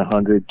within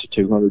 100 to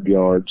 200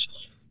 yards,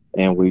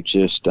 and we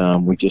just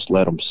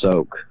let them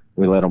soak.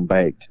 We let them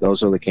bake.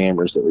 Those are the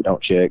cameras that we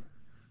don't check,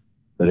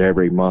 but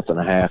every month and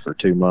a half or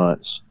 2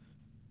 months,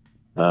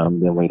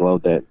 then we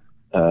load that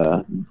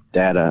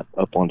data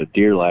up onto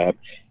Deer Lab,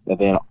 and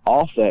then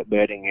off that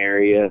bedding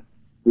area,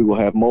 we will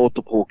have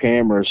multiple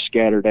cameras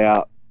scattered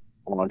out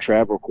on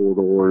travel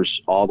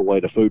corridors all the way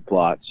to food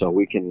plots, so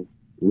we can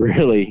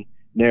really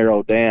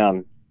narrow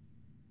down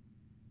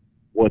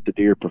what the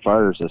deer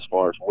prefers as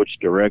far as which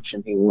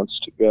direction he wants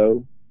to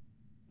go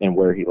and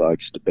where he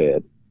likes to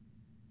bed.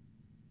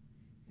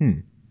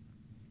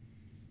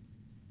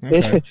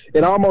 Okay.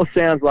 It almost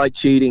sounds like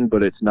cheating,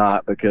 but it's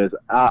not, because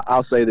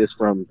I'll say this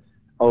from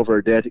over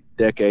a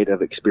decade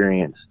of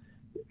experience,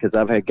 because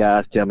I've had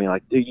guys tell me,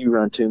 like, dude, you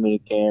run too many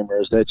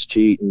cameras, that's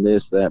cheating,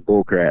 this, that,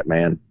 bullcrap,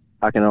 man.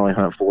 I can only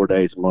hunt 4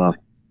 days a month.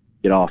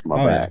 get off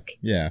my back.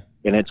 Yeah.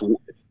 And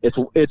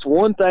it's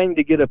one thing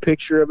to get a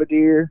picture of a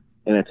deer,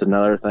 and it's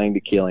another thing to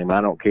kill him.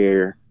 I don't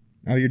care.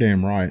 Oh, you're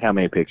damn right. How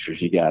many pictures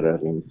you got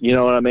of him? You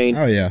know what I mean?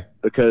 Oh yeah.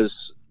 Because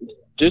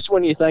just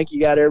when you think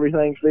you got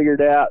everything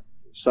figured out,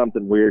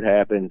 something weird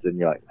happens, and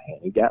you're like, man,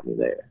 he got me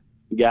there.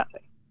 He got me.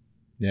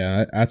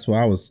 Yeah, that's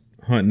why I was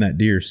hunting that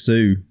deer,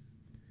 Sue,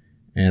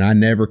 and I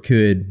never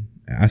could.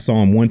 I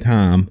saw him one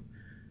time,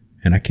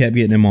 and I kept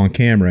getting him on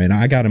camera, and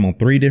I got him on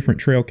 3 different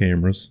trail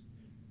cameras,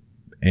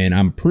 and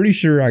I'm pretty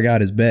sure I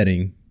got his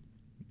bedding,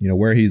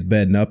 where he's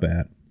bedding up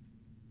at.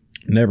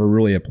 Never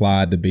really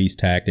applied the beast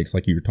tactics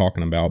like you were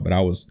talking about, but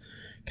I was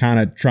kind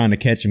of trying to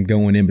catch him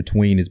going in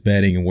between his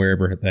bedding and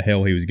wherever the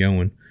hell he was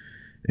going.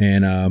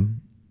 And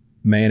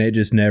man, it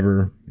just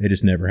never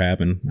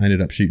happened. I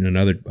ended up shooting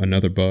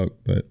another buck,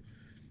 but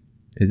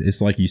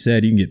it's like you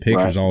said, you can get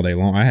pictures all day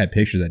long. I had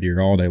pictures of that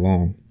deer all day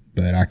long,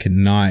 but I could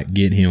not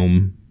get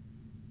him.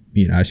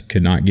 I just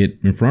could not get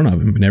in front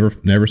of him.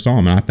 Never saw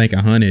him. And I think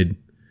I hunted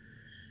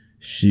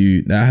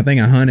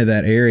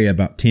that area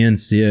about 10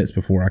 sits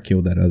before I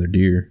killed that other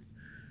deer.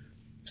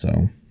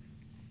 So,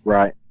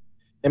 right.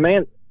 And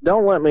man,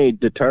 don't let me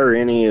deter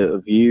any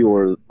of you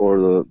or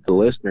the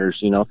listeners.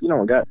 If you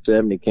don't got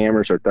 70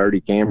 cameras or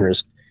 30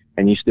 cameras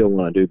and you still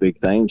want to do big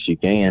things, you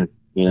can.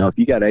 If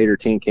you got 8 or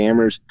 10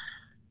 cameras,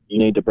 you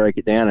need to break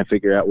it down and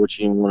figure out what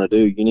you want to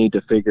do. You need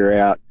to figure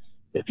out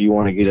if you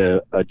want to get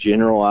a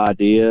general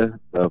idea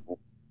of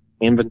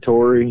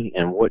inventory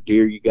and what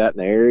deer you got in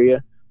the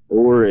area,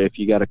 or if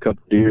you got a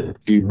couple deer that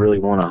you really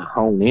want to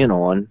hone in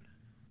on,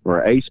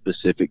 or a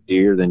specific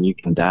deer, then you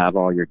can dive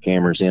all your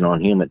cameras in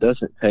on him. It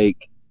doesn't take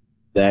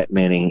that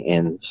many,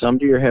 and some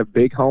deer have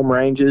big home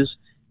ranges,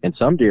 and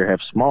some deer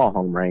have small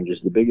home ranges.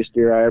 The biggest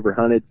deer I ever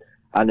hunted,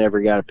 I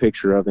never got a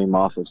picture of him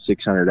off of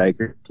 600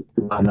 acres,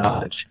 to my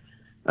knowledge.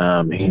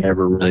 He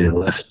never really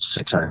left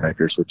 600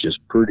 acres, which is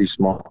pretty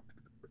small.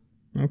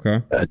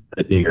 Okay.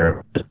 A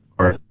deer,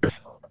 or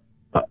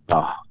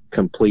a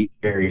complete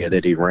area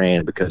that he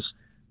ran, because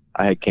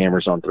I had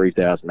cameras on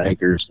 3,000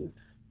 acres, and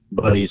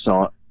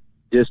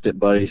distant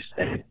buddies,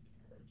 and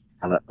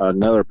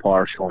another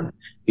partial, and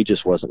he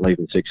just wasn't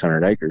leaving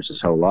 600 acres his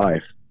whole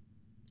life.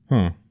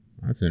 Huh.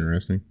 That's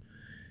interesting.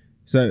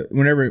 So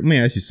let me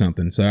ask you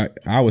something. So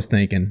I was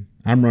thinking,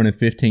 I'm running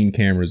 15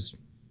 cameras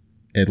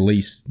at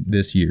least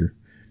this year.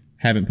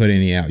 Haven't put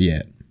any out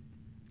yet.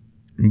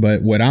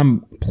 But what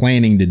I'm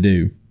planning to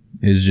do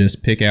is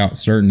just pick out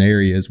certain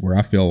areas where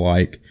I feel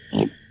like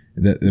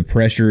the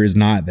pressure is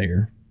not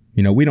there.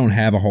 We don't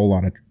have a whole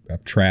lot of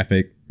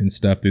traffic and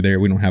stuff through there.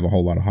 We don't have a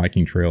whole lot of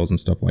hiking trails and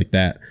stuff like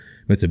that.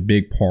 But it's a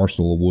big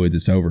parcel of woods.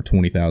 It's over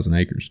 20,000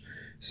 acres.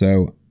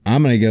 So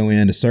I'm going to go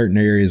into certain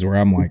areas where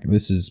I'm like,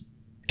 this is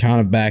kind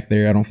of back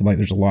there. I don't feel like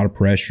there's a lot of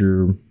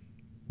pressure,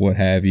 what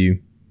have you,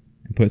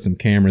 and put some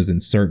cameras in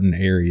certain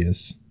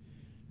areas.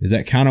 Is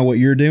that kind of what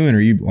you're doing? Or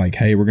are you like,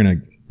 hey, we're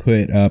going to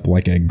put up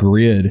like a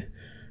grid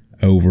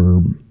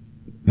over,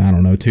 I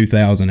don't know,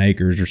 2,000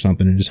 acres or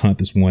something and just hunt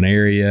this one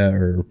area,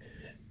 or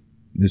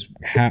this?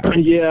 Yeah,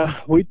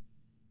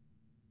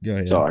 Go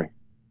ahead. Sorry.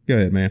 Go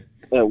ahead, man.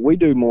 We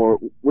do more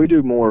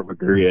of a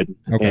grid,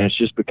 okay. And it's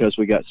just because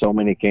we got so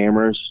many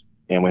cameras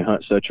and we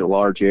hunt such a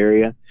large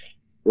area.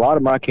 A lot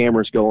of my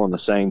cameras go on the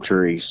same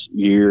trees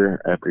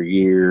year after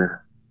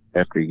year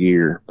after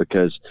year,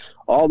 because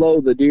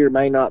although the deer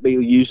may not be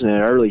using it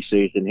early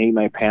season, he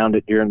may pound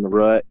it during the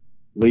rut,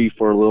 leave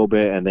for a little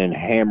bit, and then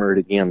hammer it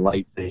again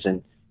late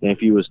season. And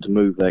if you was to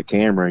move that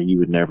camera, you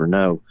would never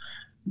know.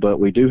 But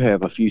we do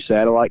have a few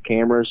satellite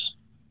cameras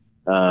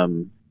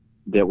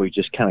that we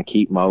just kind of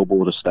keep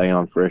mobile to stay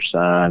on fresh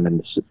sign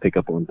and to pick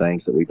up on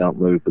things that we don't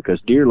move, because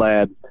Deer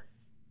Lab,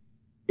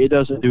 it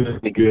doesn't do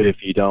any good if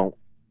you don't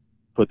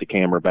put the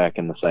camera back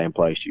in the same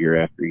place year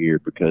after year,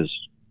 because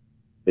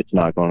it's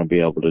not going to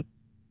be able to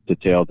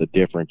tell the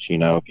difference.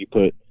 If you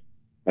put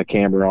a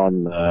camera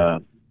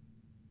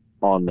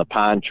on the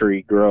Pine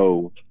Tree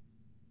Grove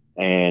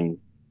and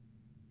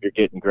you're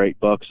getting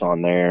great bucks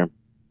on there,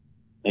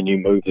 and you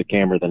move the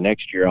camera the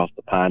next year off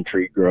the Pine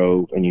Tree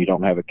Grove and you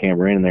don't have a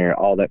camera in there,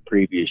 all that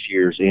previous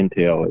year's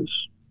intel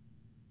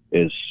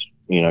is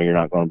you're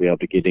not going to be able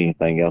to get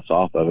anything else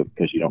off of it,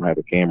 because you don't have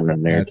a camera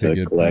in there. That's to a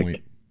good collect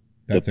point.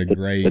 That's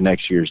the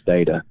next year's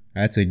data.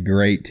 That's a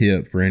great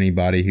tip for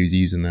anybody who's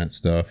using that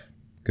stuff,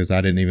 because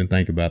I didn't even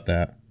think about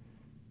that.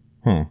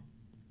 Huh.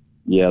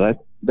 Yeah,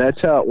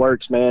 that's how it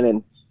works, man.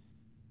 And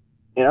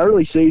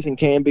early season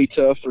can be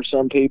tough for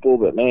some people,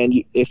 but man,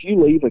 if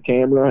you leave a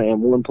camera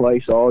in one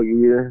place all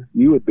year,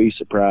 you would be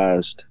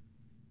surprised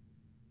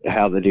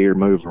how the deer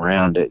move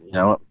around it.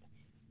 You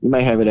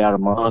may have it out a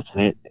month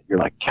and you're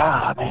like,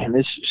 God, man,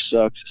 this just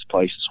sucks. This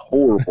place is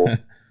horrible.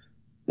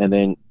 and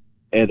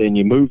then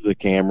you move the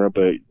camera,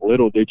 but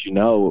little did you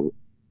know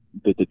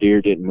that the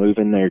deer didn't move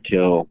in there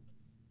till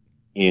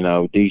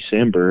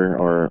December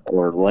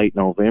or late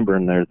November,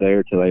 and they're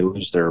there till they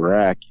lose their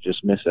rack. You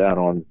just miss out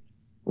on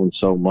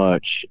so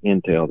much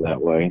intel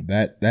that way.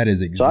 That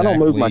is exactly. So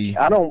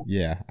I don't move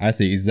Yeah, that's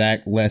the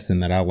exact lesson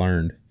that I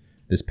learned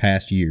this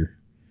past year.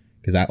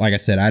 Because like I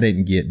said, I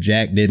didn't get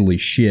jack diddly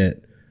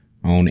shit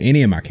on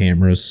any of my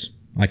cameras.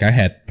 Like I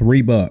had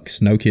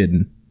 $3, no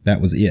kidding.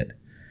 That was it.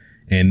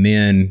 And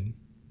then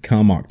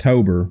come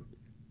October,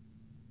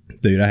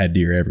 dude, I had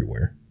deer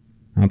everywhere.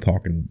 I'm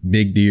talking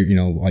big deer,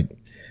 like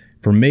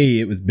for me,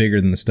 it was bigger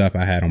than the stuff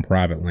I had on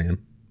private land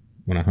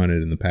when I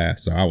hunted in the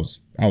past. So I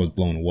was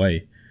blown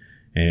away.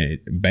 And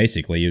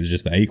basically, it was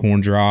just the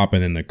acorn drop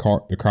and then the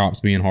crops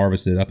being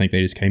harvested. I think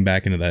they just came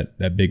back into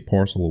that big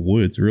parcel of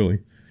woods, really.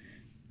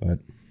 But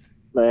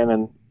man,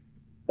 and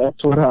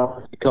that's what I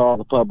like to call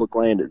the public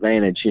land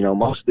advantage.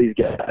 Most of these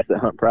guys that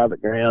hunt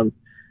private ground,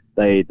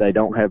 they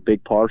don't have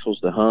big parcels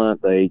to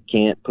hunt. They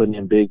can't put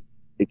in big,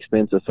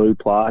 expensive food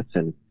plots.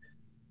 And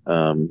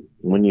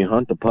when you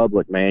hunt the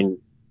public, man,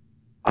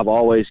 I've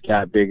always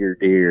got bigger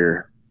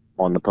deer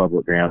on the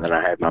public ground than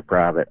I had my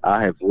private.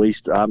 I have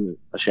leased, I'm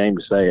ashamed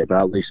to say it, but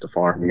I leased a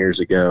farm years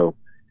ago,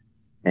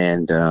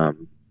 and I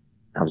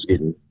was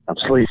leasing a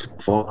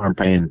farm,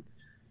 paying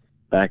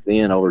back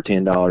then over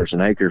 $10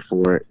 an acre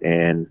for it,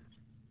 and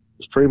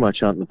was pretty much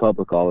hunting the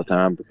public all the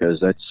time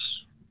because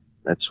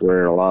that's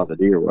where a lot of the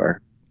deer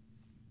were.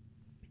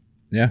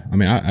 Yeah, I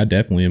mean, I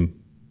definitely am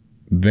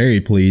very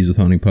pleased with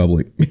hunting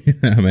public.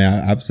 I mean,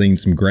 I've seen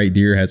some great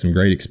deer, had some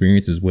great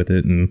experiences with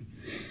it, and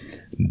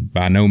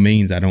by no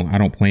means I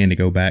don't plan to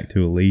go back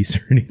to a lease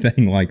or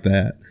anything like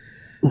that.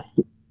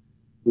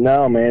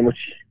 No, man,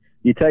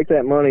 you take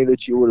that money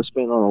that you would have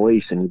spent on a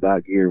lease and you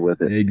buy gear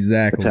with it.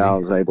 Exactly. That's how I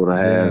was able to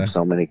have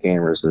so many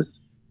cameras.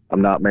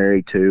 I'm not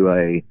married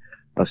to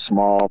a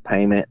small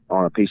payment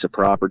on a piece of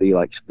property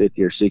like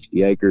 50 or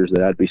 60 acres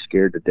that I'd be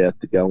scared to death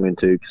to go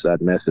into because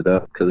I'd mess it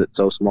up because it's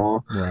so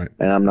small. Right.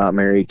 And I'm not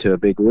married to a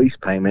big lease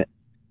payment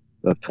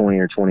of $20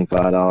 or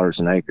 $25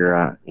 an acre.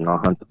 I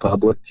hunt the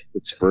public.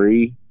 It's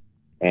free.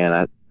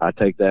 And I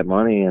take that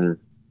money and,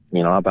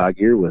 I buy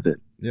gear with it.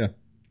 Yeah.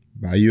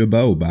 Buy you a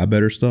bow, buy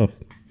better stuff.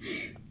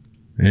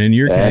 And in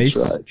your case,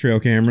 right.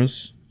 Trail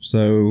cameras.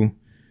 So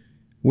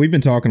we've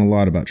been talking a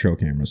lot about trail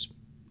cameras.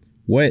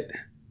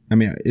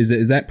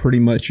 Is that pretty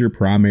much your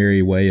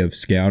primary way of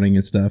scouting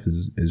and stuff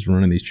is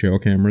running these trail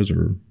cameras?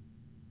 Or,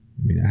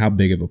 how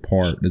big of a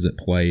part does it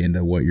play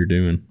into what you're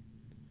doing?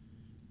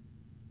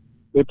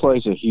 It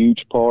plays a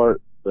huge part,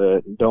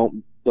 but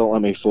don't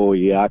let me fool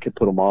you. I could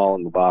put them all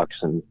in the box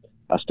and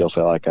I still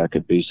feel like I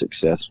could be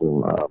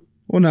successful.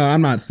 Well, no,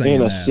 I'm not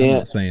saying that. I'm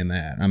not saying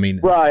that.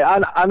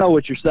 Right. I know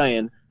what you're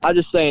saying. I'm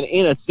just saying,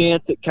 in a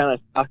sense,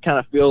 I kind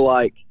of feel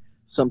like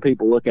some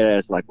people look at it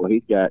as like, well,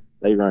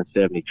 they run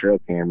 70 trail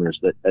cameras.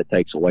 That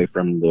takes away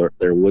from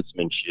their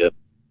woodsmanship.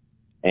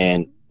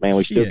 And man,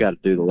 we still got to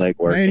do the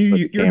legwork. Man,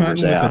 you're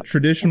hunting with a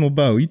traditional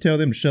bow. You tell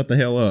them to shut the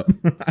hell up.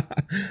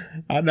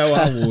 I know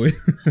I would.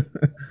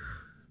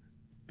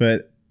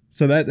 But.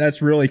 So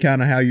that's really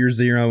kind of how you're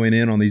zeroing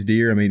in on these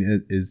deer.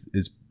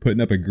 Is putting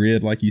up a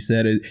grid like you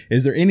said.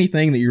 Is there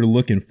anything that you're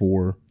looking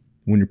for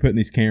when you're putting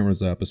these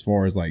cameras up as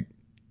far as like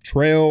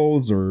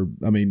trails or,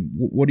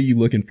 what are you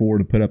looking for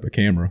to put up a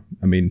camera?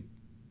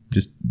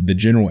 Just the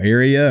general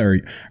area, or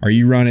are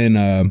you running,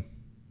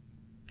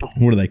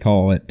 what do they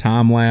call it?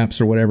 Time lapse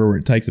or whatever, where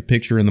it takes a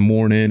picture in the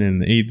morning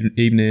and the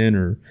evening,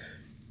 or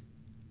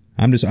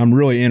I'm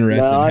really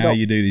interested in how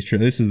you do these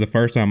trails. This is the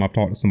first time I've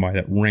talked to somebody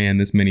that ran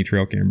this many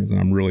trail cameras, and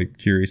I'm really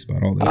curious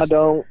about all this. I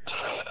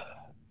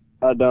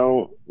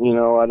don't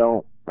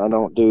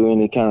do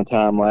any kind of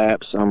time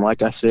lapse.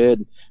 Like I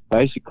said,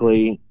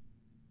 basically,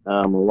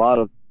 a lot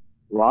of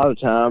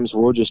times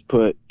we'll just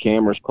put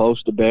cameras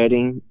close to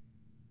bedding,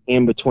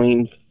 in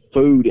between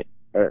food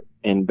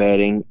and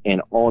bedding,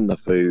 and on the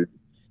food,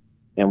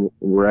 and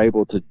we're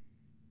able to,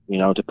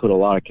 to put a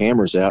lot of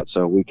cameras out.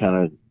 So we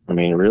kind of.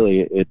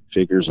 Really, it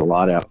figures a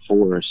lot out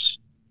for us.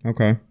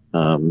 Okay.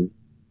 I don't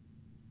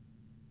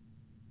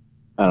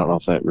know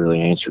if that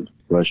really answered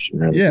the question.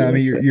 Really yeah,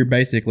 you're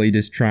basically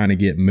just trying to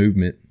get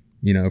movement,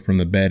 from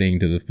the bedding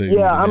to the food.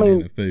 Yeah,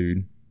 the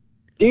food.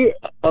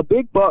 A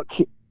big buck,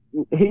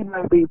 he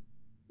may be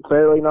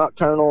fairly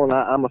nocturnal, and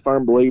I'm a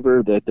firm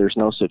believer that there's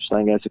no such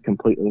thing as a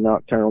completely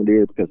nocturnal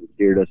deer because the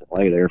deer doesn't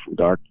lay there from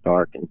dark to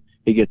dark, and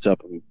he gets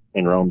up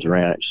and roams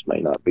around. It just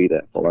may not be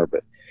that far,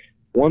 but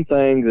one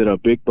thing that a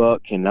big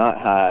buck cannot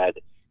hide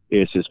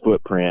is his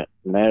footprint,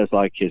 and that is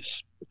like his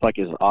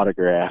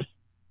autograph.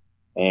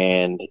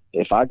 And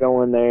if I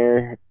go in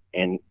there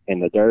and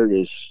the dirt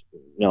is,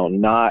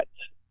 not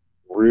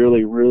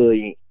really,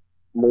 really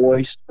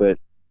moist, but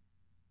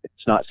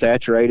it's not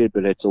saturated,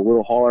 but it's a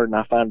little hard, and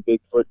I find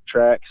big foot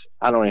tracks,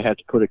 I don't even have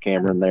to put a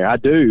camera in there. I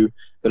do,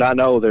 but I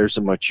know there's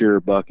a mature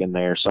buck in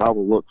there, so I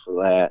will look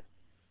for that.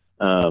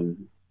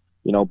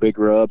 Big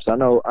rubs. I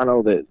know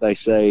that they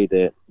say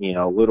that,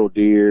 little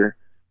deer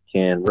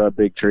can rub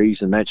big trees,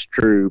 and that's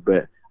true,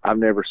 but I've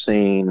never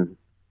seen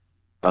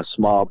a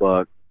small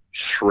buck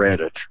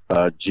shred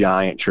a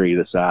giant tree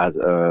the size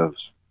of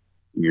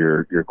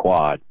your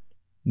quad.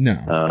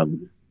 No.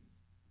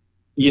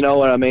 You know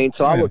what I mean?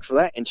 So I look for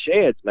that. And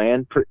sheds,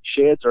 man.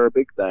 Sheds are a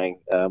big thing.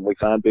 We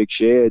find big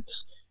sheds.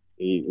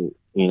 You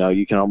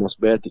can almost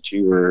bet that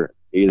you were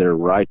either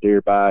right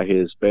there by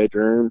his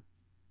bedroom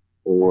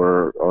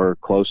or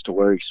close to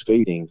where he's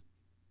feeding.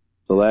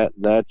 So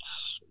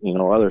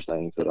other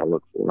things that I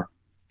look for.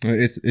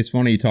 It's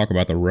funny you talk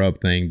about the rub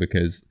thing,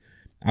 because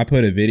I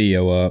put a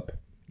video up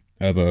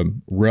of a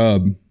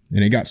rub,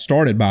 and it got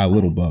started by a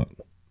little buck,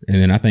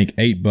 and then I think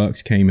 8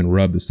 bucks came and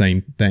rubbed the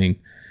same thing.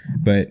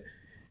 But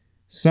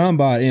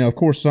somebody, of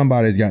course,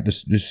 somebody's got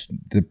just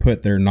to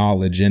put their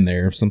knowledge in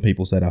there. Some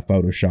people said I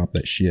photoshopped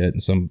that shit,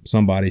 and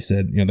somebody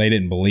said they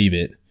didn't believe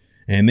it.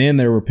 And then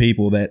there were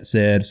people that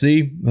said,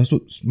 "See, that's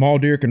what small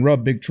deer can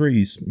rub big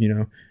trees,"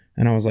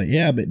 And I was like,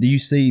 "Yeah, but do you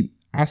see?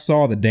 I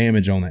saw the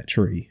damage on that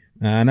tree.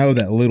 I know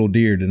that little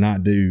deer did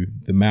not do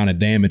the amount of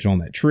damage on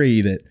that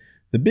tree that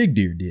the big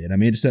deer did. I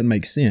mean, it just doesn't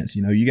make sense.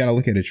 You got to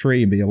look at a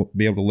tree and be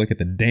able to look at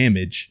the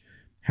damage,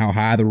 how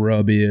high the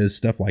rub is,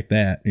 stuff like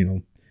that.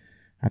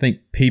 I think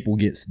people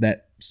get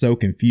that so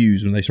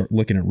confused when they start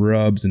looking at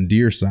rubs and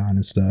deer sign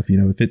and stuff.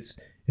 If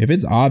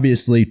it's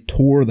obviously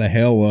tore the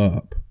hell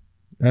up,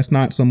 that's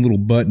not some little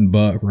button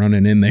buck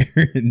running in there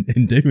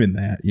and doing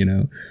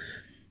that.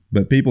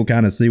 But people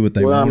kind of see what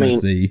they want to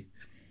see."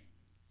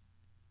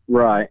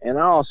 Right. And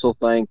I also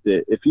think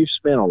that if you've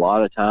spent a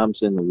lot of times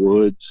in the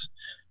woods,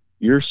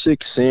 your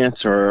sixth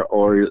sense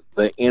or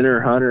the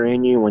inner hunter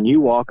in you, when you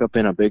walk up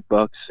in a big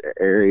buck's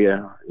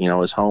area,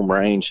 his home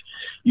range,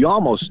 you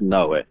almost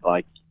know it.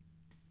 Like,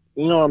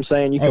 you know what I'm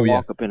saying? You can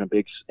walk up in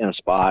a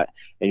spot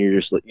and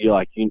you're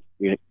like,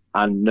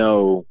 I don't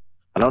know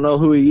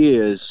who he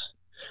is,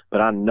 but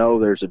I know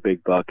there's a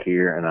big buck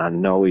here, and I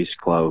know he's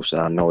close,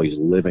 and I know he's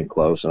living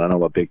close, and I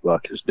know a big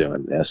buck is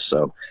doing this.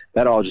 So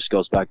that all just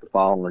goes back to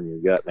following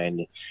your gut,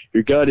 man.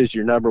 Your gut is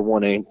your number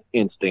one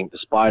instinct,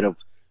 despite of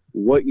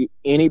what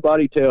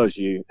anybody tells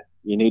you.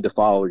 You need to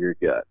follow your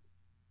gut.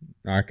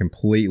 I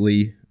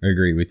completely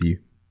agree with you.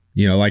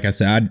 Like I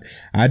said,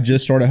 I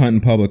just started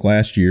hunting public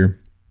last year,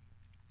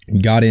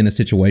 got in a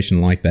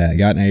situation like that,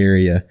 got in an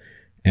area,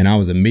 and I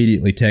was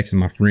immediately texting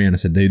my friend. I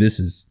said, "Dude, this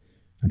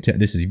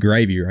is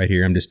gravy right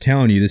here. I'm just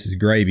telling you, this is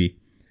gravy."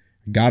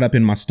 Got up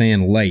in my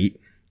stand late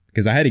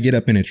because I had to get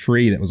up in a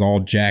tree that was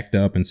all jacked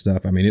up and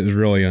stuff. I mean, it was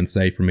really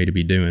unsafe for me to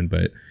be doing,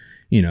 but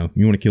you want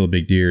to kill a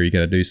big deer, you got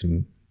to do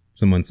some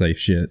unsafe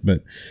shit.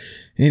 But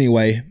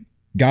anyway,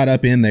 got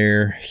up in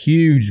there,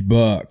 huge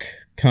buck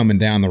coming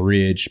down the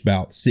ridge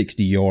about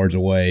 60 yards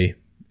away.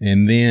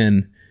 And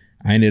then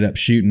I ended up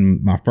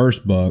shooting my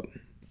first buck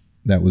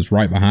that was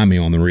right behind me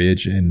on the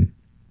ridge. And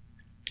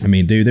I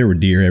mean, dude, there were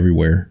deer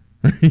everywhere.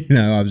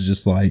 I was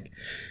just like,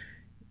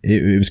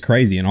 it was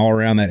crazy. And all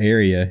around that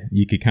area,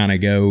 you could kind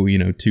of go,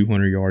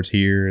 200 yards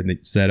here and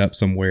they'd set up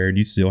somewhere and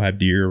you still have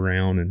deer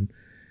around. And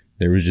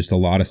there was just a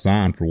lot of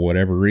sign for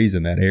whatever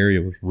reason. That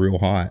area was real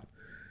hot.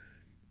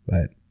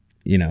 But,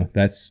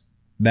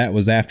 that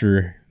was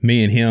after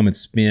me and him had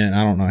spent,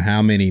 I don't know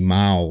how many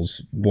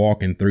miles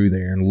walking through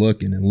there and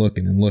looking and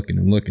looking and looking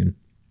and looking.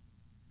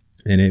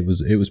 And it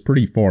was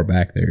pretty far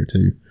back there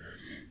too.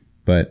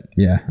 But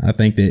yeah, I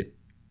think that,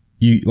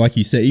 like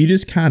you said, you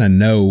just kind of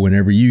know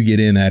whenever you get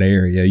in that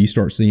area, you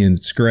start seeing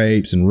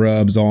scrapes and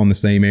rubs all in the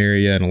same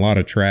area and a lot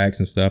of tracks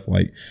and stuff,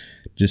 like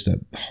just a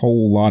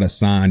whole lot of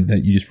sign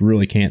that you just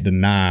really can't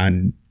deny,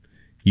 and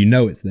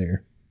it's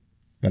there.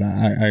 But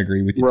I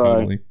agree with you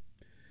totally.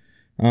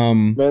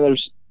 Man,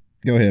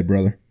 go ahead,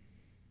 brother.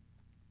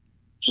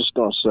 Just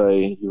gonna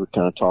say, you were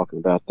kind of talking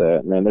about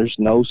that, man. There's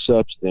no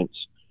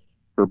substance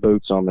for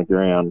boots on the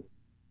ground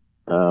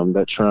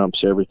that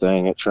trumps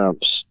everything. It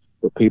trumps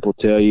what people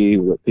tell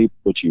you,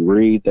 what you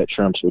read. That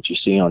trumps what you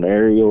see on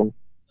aerial.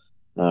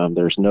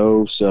 There's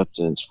no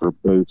substance for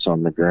boots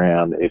on the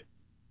ground.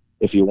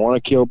 If you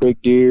want to kill big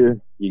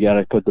deer, you got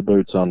to put the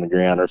boots on the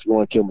ground. Or if you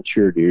want to kill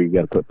mature deer, you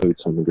got to put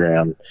boots on the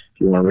ground.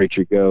 If you want to reach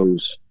your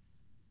goals,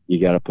 you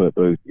got to put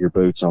your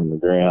boots on the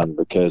ground,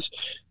 because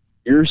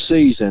your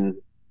season,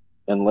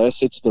 unless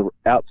it's the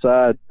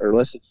outside or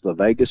unless it's the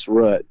Vegas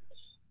rut,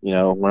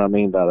 what I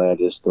mean by that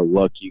is the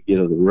luck you get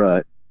of the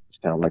rut. It's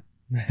kind of like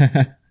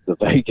the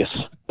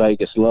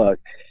Vegas luck.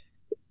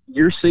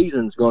 Your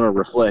season's going to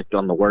reflect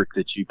on the work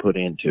that you put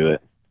into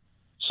it.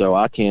 So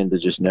I tend to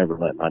just never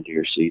let my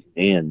deer season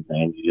end,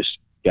 man. You just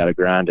got to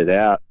grind it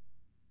out,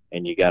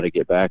 and you got to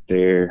get back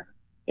there,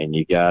 and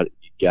you got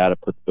to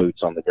put the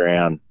boots on the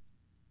ground,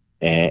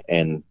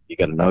 and you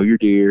got to know your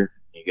deer.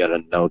 You got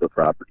to know the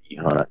property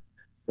you hunt.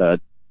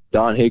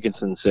 Don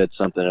Higginson said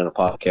something in a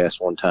podcast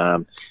one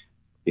time.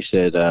 He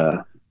said,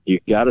 you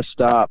got to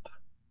stop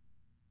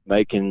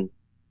making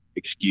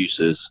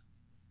excuses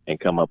and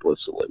come up with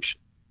a solution.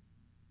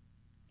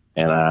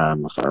 And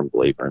I'm a firm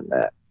believer in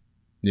that.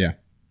 Yeah.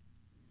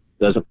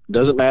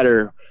 Doesn't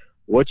matter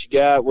what you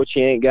got, what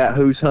you ain't got,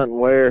 who's hunting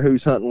where,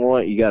 who's hunting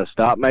what. You got to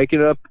stop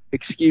making up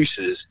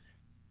excuses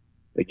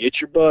to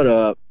get your butt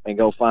up and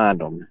go find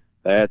them.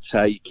 That's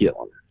how you kill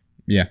them.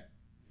 Yeah.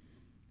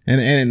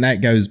 And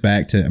that goes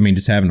back to,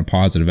 just having a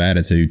positive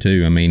attitude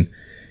too.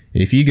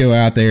 If you go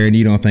out there and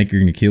you don't think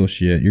you're going to kill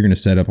shit, you're going to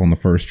set up on the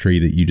first tree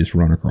that you just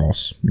run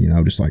across,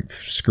 just like,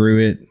 screw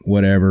it,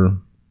 whatever.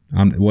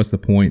 What's the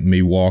point in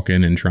me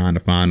walking and trying to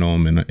find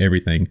them and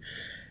everything?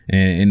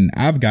 And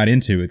I've got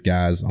into it,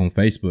 guys, on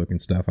Facebook and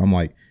stuff. I'm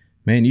like,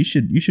 man, you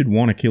should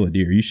want to kill a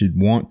deer. You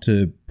should want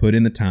to put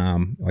in the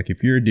time. Like,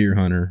 if you're a deer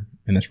hunter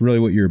and that's really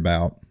what you're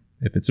about,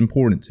 if it's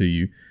important to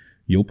you,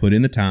 you'll put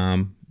in the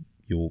time,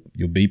 you'll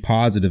be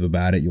positive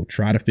about it, you'll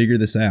try to figure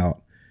this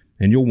out,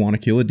 and you'll want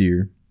to kill a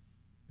deer,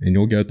 and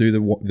you'll go through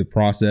the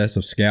process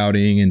of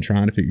scouting and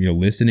trying to figure,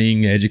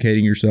 listening,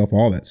 educating yourself,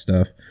 all that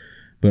stuff.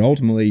 But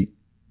ultimately,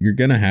 you're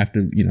going to have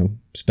to,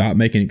 stop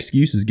making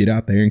excuses, get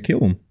out there and kill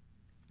them.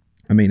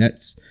 I mean,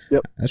 that's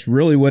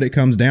really what it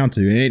comes down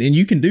to. And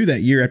you can do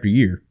that year after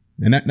year.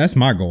 And that's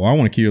my goal. I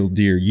want to kill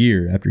deer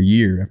year after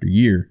year after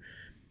year.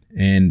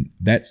 And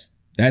that's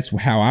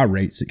how I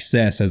rate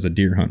success as a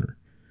deer hunter.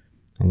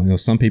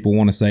 Some people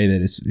want to say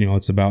that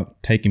it's about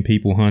taking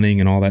people hunting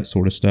and all that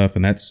sort of stuff.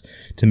 And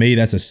to me,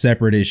 that's a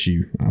separate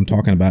issue. I'm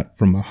talking about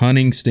from a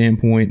hunting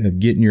standpoint of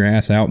getting your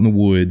ass out in the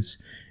woods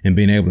and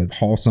being able to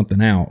haul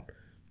something out.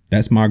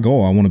 That's my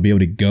goal. I want to be able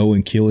to go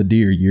and kill a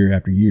deer year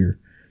after year.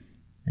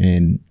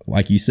 And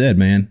like you said,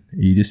 man,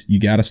 you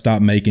got to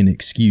stop making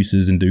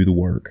excuses and do the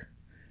work.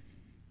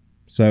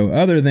 So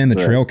other than the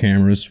trail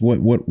cameras,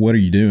 what are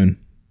you doing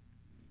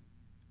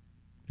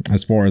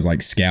as far as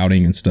like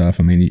scouting and stuff?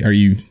 I mean, do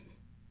you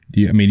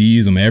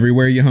use them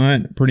everywhere you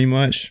hunt pretty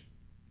much?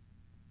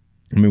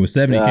 I mean, with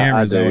 70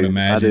 cameras, I would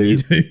imagine you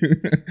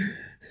do.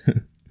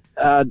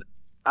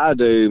 I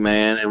do,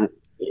 man. And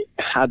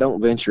I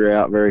don't venture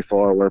out very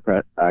far where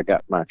I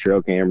got my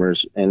trail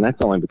cameras, and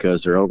that's only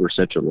because they're over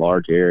such a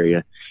large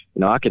area.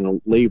 I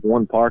can leave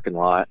one parking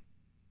lot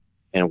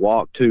and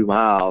walk 2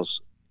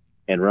 miles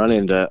and run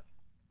into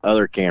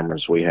other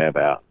cameras we have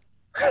out.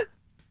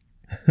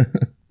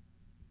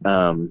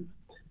 I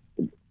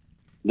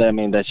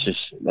mean, that's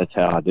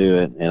how I do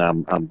it,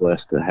 and I'm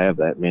blessed to have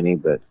that many.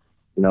 But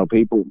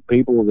people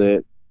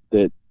that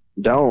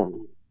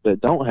don't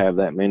have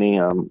that many,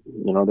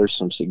 there's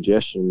some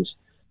suggestions.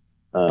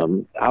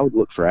 I would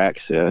look for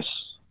access.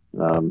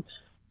 The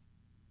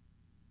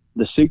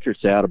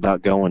secret's out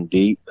about going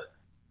deep.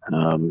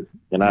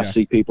 I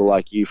see people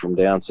like you from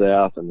down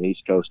south and the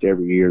East Coast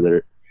every year that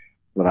are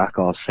what I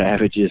call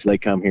savages. They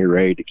come here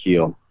ready to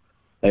kill.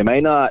 They may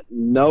not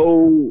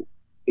know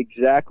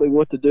exactly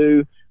what to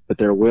do, but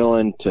they're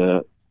willing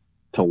to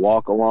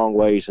walk a long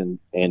ways and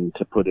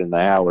to put in the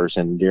hours.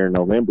 And during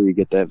November, you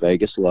get that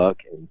Vegas luck,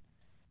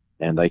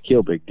 and they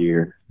kill big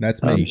deer.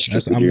 That's me.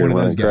 I'm one of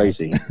those guys.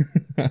 Crazy.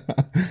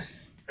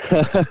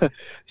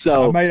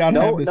 So I may not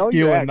have the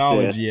skill and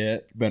knowledge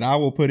yet, but I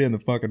will put in the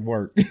fucking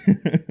work.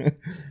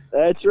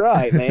 That's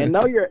right, man.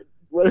 Know your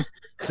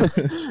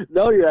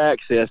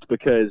access,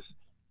 because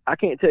I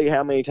can't tell you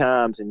how many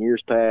times in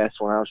years past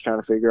when I was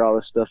trying to figure all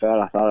this stuff out,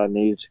 I thought I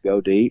needed to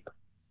go deep.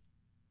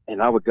 And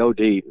I would go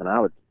deep, and I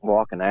would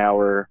walk an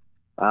hour,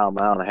 mile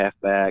and a half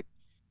back,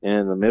 and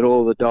in the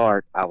middle of the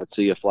dark, I would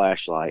see a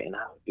flashlight, and I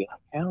would be like,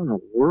 how in the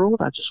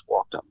world? I just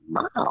walked a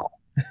mile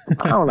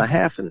and a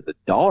half in the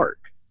dark.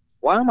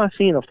 Why am I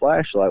seeing a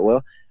flashlight?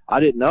 Well, I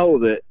didn't know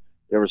that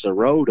there was a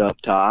road up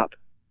top,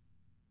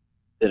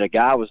 that a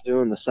guy was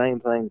doing the same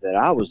thing that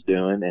I was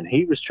doing, and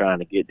he was trying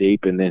to get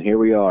deep, and then here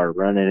we are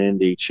running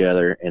into each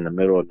other in the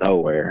middle of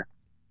nowhere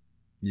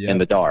in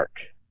the dark.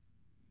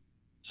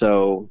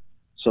 So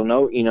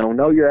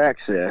know your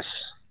access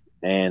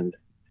and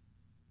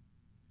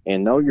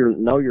know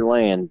your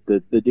land.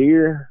 The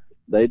deer,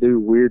 they do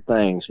weird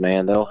things,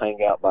 man. They'll hang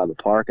out by the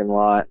parking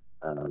lot.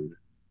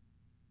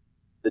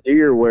 The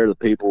deer where the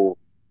people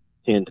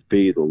tend to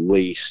be the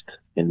least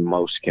in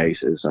most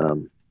cases.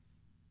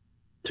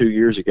 2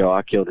 years ago,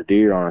 I killed a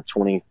deer on a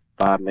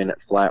 25-minute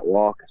flat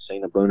walk. I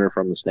seen a booner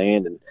from the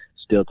stand, and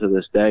still to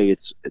this day,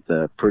 it's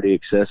a pretty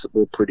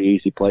accessible, pretty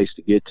easy place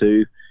to get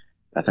to.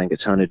 I think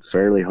it's hunted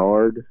fairly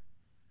hard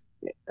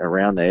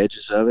around the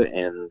edges of it,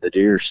 and the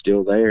deer are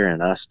still there,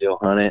 and I still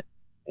hunt it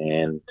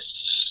and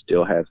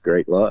still have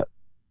great luck.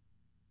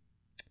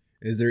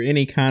 Is there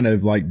any kind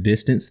of like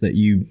distance that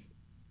you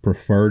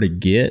prefer to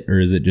get, or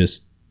is it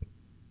just,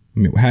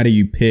 how do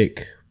you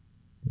pick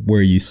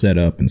where you set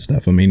up and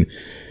stuff? I mean,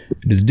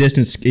 does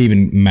distance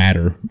even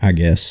matter, I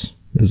guess,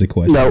 is a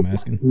question I'm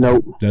asking.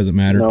 Nope. Doesn't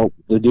matter? Nope.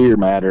 The deer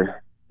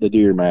matter.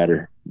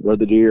 Where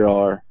the deer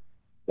are,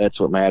 that's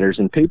what matters.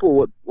 And people,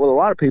 what a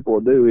lot of people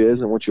will do is,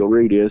 and what you'll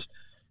read is,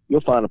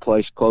 you'll find a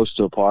place close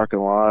to a parking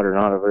lot or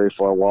not a very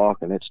far walk,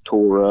 and it's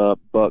tore up,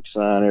 buck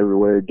sign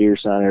everywhere, deer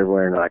sign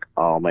everywhere, and like,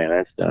 oh man,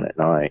 that's done at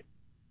night.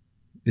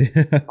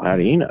 How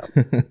do you know?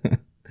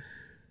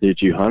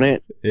 Did you hunt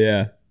it?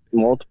 Yeah.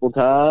 Multiple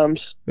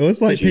times? Well,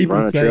 it's like people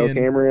run a saying, trail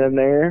camera in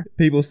there?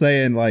 People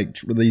saying like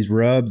these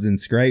rubs and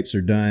scrapes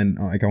are done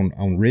like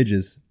on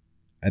ridges,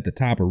 at the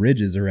top of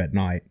ridges, or at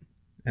night.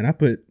 And I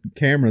put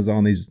cameras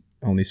on these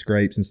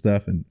scrapes and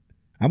stuff, and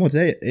I'm gonna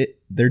tell you,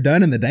 they're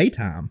done in the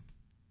daytime.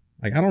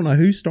 Like, I don't know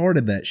who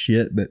started that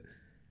shit, but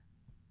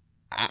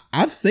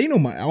I've seen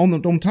them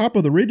on top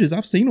of the ridges.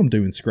 I've seen them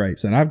doing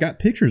scrapes, and I've got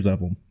pictures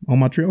of them on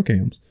my trail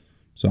cams.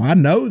 So I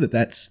know that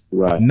that's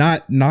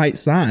not night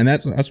sign.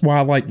 That's why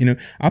I like,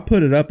 I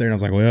put it up there, and I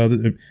was like, well,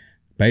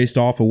 based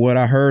off of what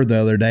I heard the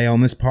other day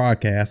on this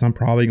podcast, I'm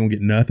probably going to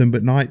get nothing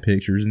but night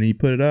pictures. And then you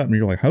put it up, and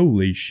you're like,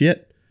 holy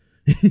shit.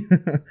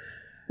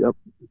 Yep.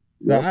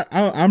 So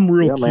I'm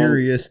real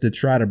curious to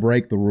try to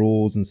break the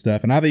rules and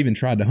stuff. And I've even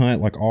tried to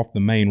hunt like off the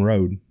main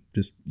road,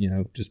 just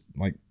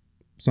like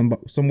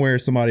somewhere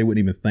somebody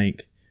wouldn't even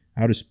think.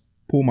 I'll just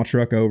pull my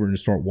truck over and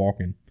just start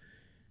walking.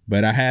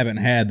 But I haven't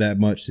had that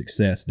much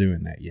success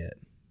doing that yet,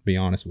 to be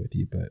honest with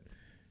you. But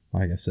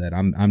like I said,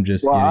 I'm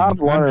just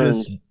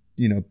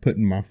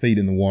putting my feet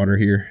in the water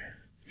here.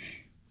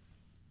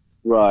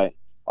 Right.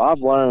 I've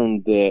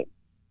learned that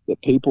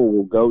people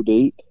will go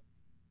deep,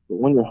 but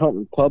when you're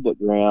hunting public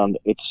ground,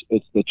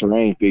 it's the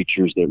terrain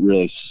features that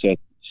really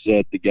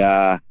set the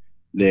guy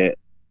that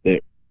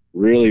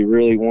really,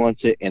 really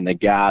wants it and the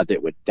guy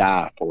that would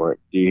die for it.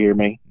 Do you hear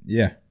me?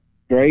 Yeah.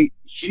 Great,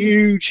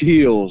 huge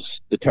hills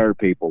deter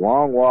people.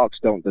 Long walks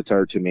don't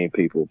deter too many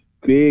people.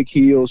 Big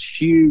hills,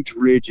 huge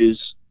ridges,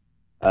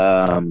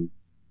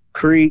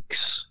 creeks,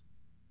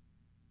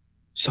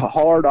 so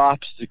hard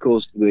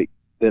obstacles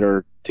that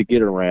are to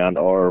get around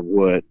are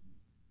what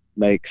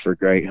make for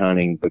great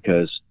hunting,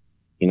 because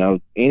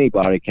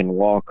anybody can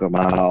walk a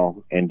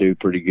mile and do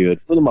pretty good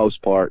for the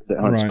most part that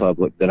hunts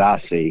public that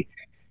I see.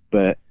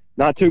 But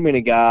not too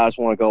many guys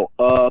want to go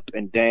up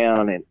and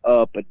down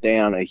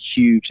a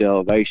huge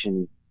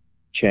elevation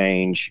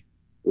change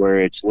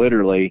where it's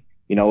literally,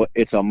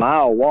 it's a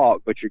mile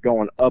walk, but you're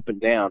going up and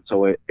down.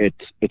 So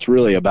it's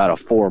really about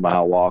a 4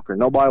 mile walk. Or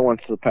nobody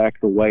wants to pack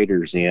the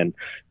waders in.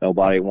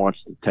 Nobody wants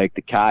to take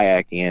the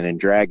kayak in and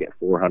drag it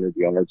 400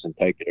 yards and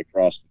take it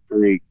across the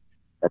creek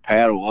or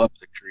paddle up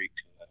the creek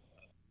to a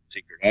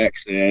secret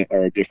access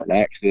or a different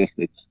access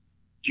that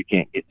you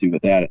can't get through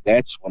without it.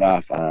 That's what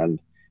I find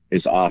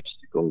is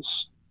obstacles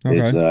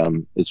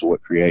is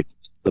what creates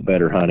the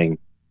better hunting.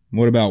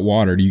 What about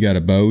water? Do you got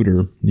a boat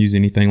or use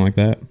anything like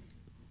that?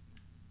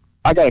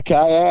 I got a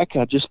kayak.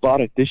 I just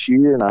bought it this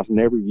year, and I've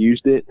never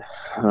used it,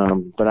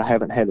 but I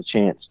haven't had a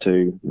chance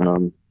to.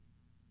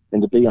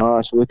 And to be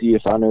honest with you,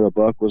 if I knew a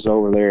buck was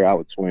over there, I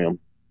would swim.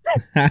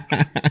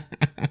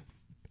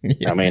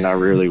 Yeah. I mean, I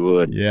really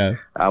would. Yeah.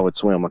 I would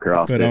swim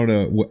across Put on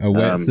a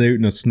wetsuit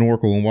and a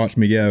snorkel and watch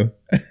me go.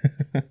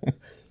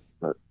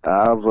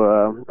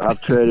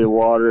 I've treaded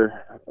water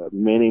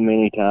many,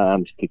 many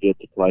times to get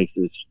to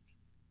places.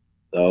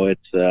 So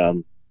it's,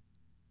 as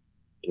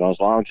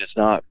long as it's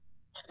not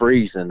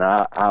freezing,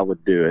 I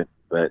would do it.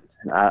 But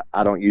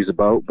I don't use a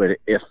boat. But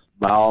if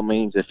by all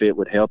means, if it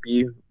would help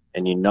you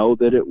and you know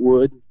that it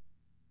would,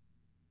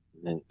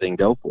 then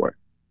go for it.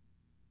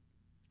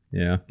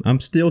 Yeah, I'm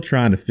still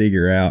trying to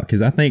figure out,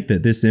 because I think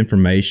that this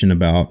information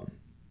about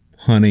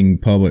hunting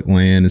public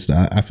land and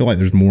stuff, I feel like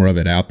there's more of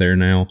it out there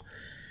now.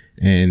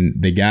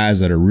 And the guys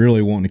that are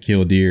really wanting to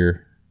kill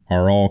deer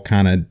are all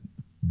kind of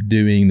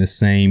doing the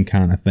same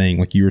kind of thing,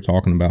 like you were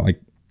talking about,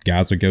 like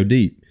guys that go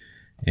deep.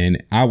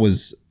 And I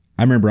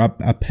remember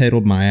I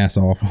pedaled my ass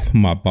off on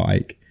my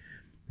bike,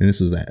 and this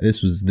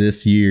was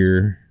this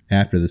year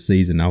after the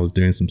season. I was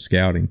doing some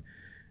scouting.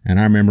 And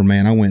I remember,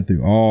 man, I went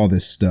through all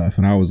this stuff,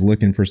 and I was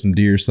looking for some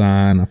deer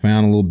sign. I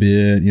found a little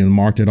bit,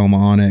 marked it on my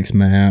Onyx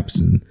maps.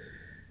 And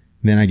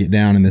then I get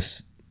down in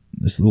this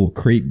little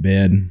creek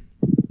bed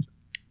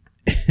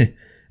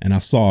and I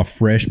saw a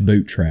fresh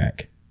boot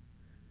track.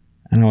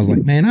 And I was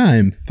like, man, I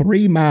am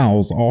 3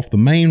 miles off the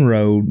main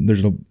road.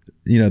 There's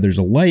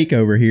a lake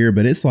over here,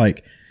 but it's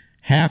like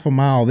half a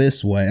mile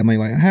this way. I mean,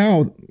 like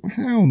how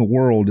in the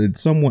world did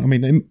someone,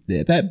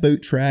 that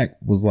boot track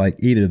was like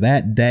either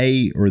that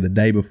day or the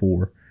day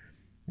before.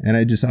 And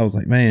I was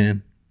like,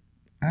 man,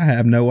 I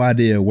have no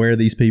idea where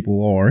these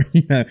people are.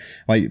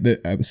 Like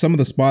some of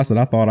the spots that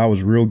I thought I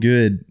was real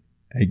good,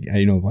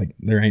 like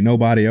there ain't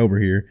nobody over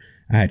here.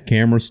 I had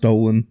cameras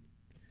stolen,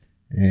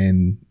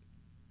 and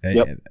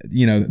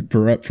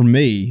for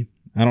me,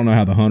 I don't know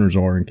how the hunters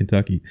are in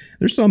Kentucky.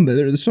 There's some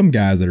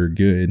guys that are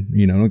good,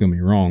 don't get me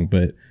wrong,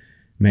 but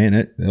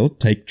man, they'll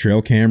take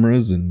trail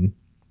cameras, and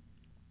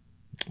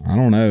I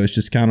don't know. It's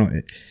just kind of,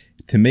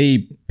 to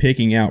me,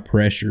 picking out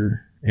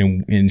pressure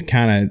and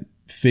kind of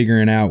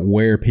figuring out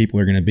where people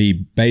are going to be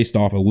based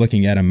off of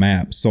looking at a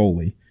map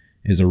solely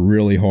is a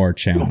really hard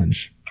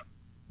challenge.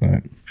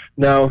 But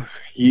no,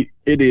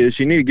 it is.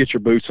 You need to get your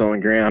boots on the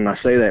ground. And I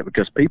say that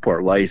because people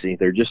are lazy.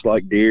 They're just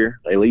like deer.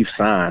 They leave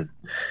sign.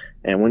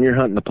 And when you're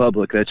hunting the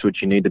public, that's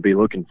what you need to be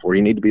looking for.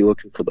 You need to be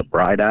looking for the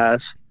bright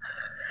eyes.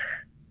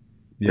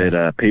 Yeah.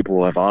 That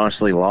people have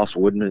honestly lost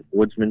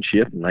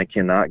woodsmanship, and they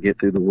cannot get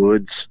through the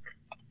woods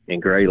in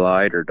gray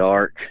light or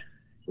dark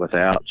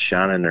without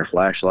shining their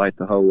flashlight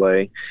the whole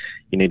way.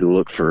 You need to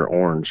look for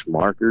orange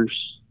markers.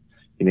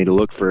 You need to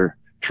look for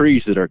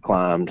trees that are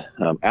climbed.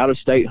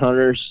 Out-of-state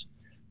hunters,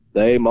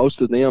 most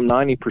of them,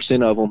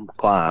 90% of them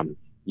climb.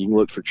 You can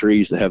look for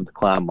trees that have the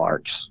climb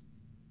marks.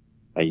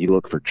 You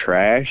look for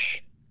trash.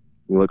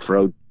 You look for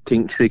old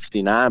Tink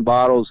 69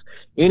 bottles,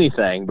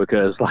 anything,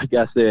 because like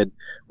I said,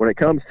 when it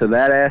comes to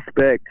that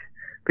aspect,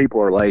 people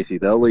are lazy.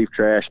 They'll leave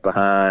trash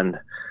behind.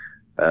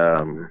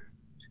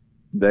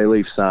 They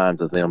leave signs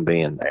of them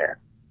being there.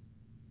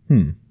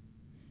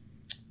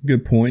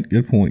 Good point.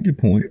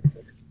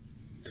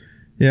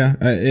 Yeah.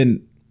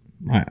 And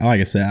like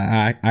I said,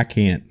 I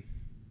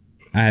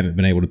haven't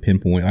been able to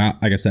pinpoint.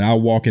 Like I said,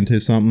 I'll walk into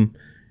something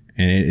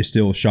and it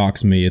still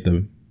shocks me at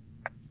the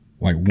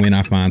like when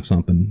I find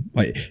something.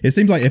 Like it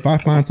seems like if I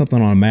find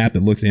something on a map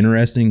that looks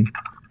interesting,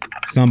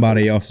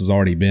 somebody else has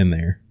already been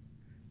there.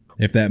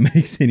 If that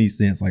makes any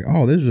sense, like,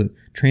 oh, there's a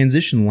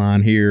transition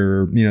line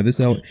here, or, you know, this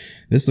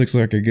looks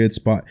like a good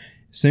spot.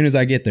 As soon as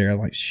I get there, I'm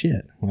like,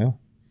 shit, well,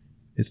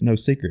 it's no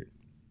secret.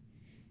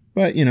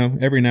 But, you know,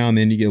 every now and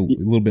then you get a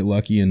little bit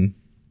lucky and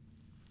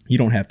you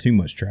don't have too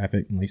much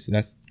traffic. At least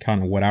that's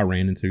kind of what I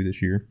ran into this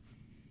year.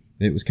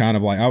 It was kind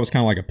of like, I was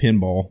kind of like a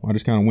pinball. I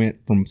just kind of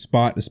went from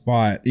spot to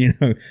spot, you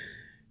know,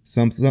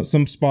 some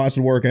spots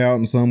would work out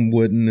and some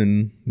wouldn't.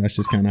 And that's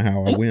just kind of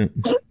how I went.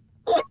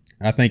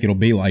 I think it'll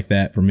be like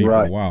that for me for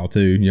a while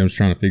too. You know, just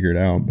trying to figure it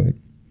out, but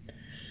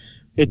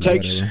it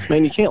takes,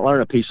 man, you can't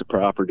learn a piece of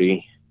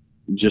property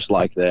just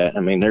like that. I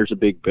mean, there's a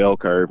big bell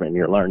curve in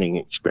your learning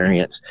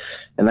experience.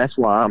 And that's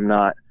why I'm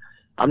not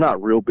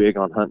real big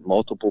on hunting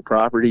multiple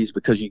properties,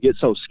 because you get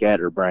so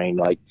scatterbrained.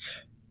 Like,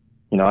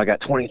 you know, I got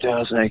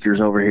 20,000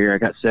 acres over here. I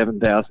got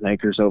 7,000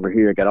 acres over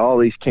here. I got all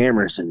these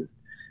cameras. And,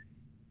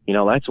 you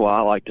know, that's why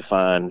I like to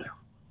find,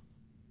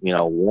 you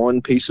know,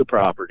 one piece of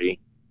property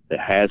that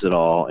has it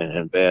all and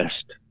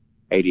invest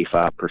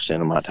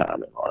 85% of my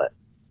time on it.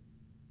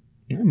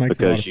 That makes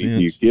a lot of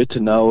sense. You get to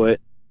know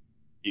it.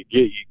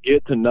 You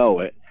get to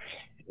know it.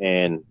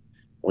 And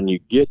when you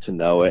get to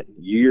know it,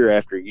 year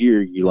after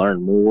year, you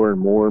learn more and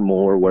more and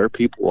more where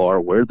people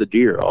are, where the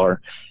deer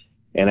are.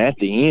 And at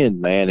the end,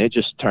 man, it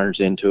just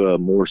turns into a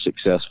more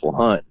successful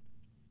hunt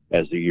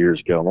as the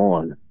years go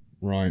on.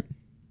 Right.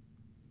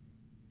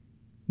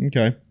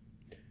 Okay.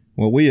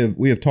 Well, we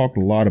have talked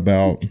a lot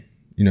about,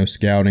 you know,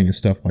 scouting and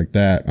stuff like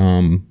that.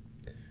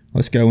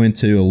 Let's go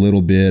into a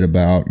little bit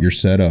about your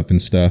setup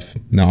and stuff.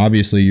 Now,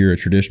 obviously, you're a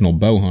traditional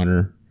bow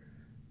hunter.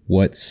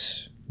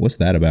 What's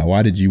that about?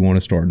 Why did you want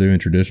to start doing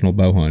traditional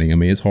bow hunting? I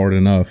mean, it's hard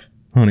enough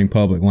hunting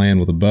public land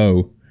with a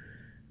bow.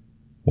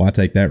 Why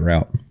take that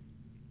route?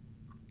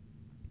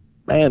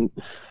 Man,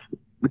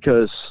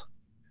 because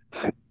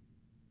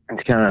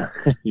it's kind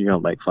of, you're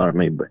going to make fun of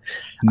me, but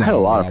I had a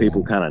lot of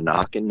people kind of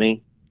knocking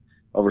me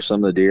over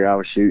some of the deer I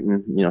was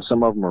shooting. You know,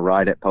 some of them were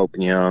right at Pope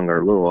and Young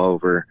or a little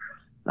over,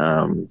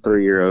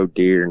 3-year-old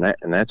deer.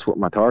 And that's what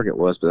my target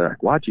was. But they're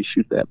like, why'd you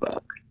shoot that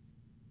buck?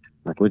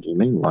 I'm like, what do you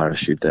mean why'd I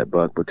shoot that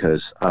buck?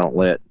 Because I don't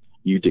let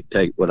you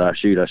dictate what I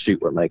shoot. I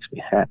shoot what makes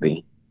me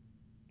happy.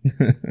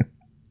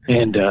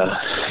 And,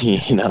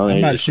 you know, I'm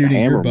not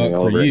shooting your buck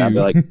for you.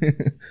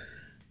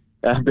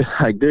 I'd be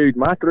like, dude,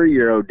 my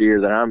 3-year-old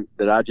deer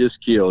that I just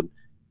killed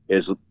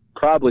is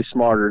probably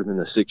smarter than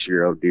the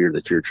 6-year-old deer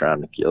that you're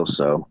trying to kill.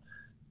 So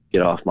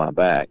get off my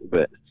back.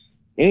 But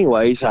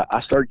anyways,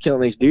 I started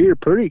killing these deer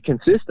pretty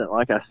consistent,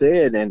 like I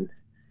said, and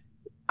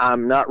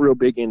I'm not real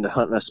big into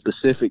hunting a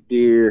specific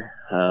deer.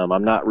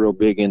 I'm not real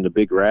big into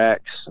big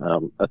racks.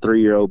 A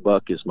 3-year-old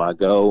buck is my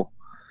goal.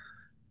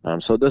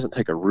 So it doesn't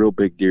take a real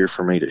big deer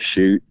for me to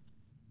shoot.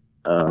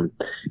 And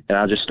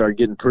I just started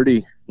getting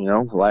pretty, you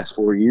know, the last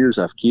 4 years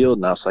I've killed,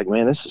 and I was like,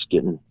 man, this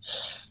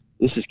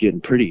is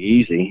getting pretty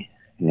easy.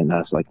 And I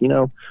was like, you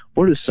know,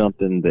 what is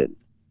something that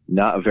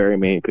not very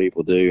many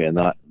people do and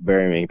not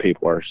very many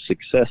people are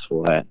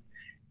successful at?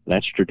 And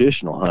that's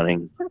traditional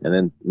hunting. And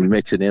then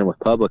mix it in with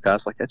public. I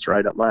was like, that's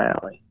right up my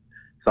alley.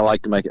 So I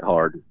like to make it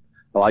hard.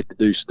 I like to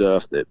do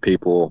stuff that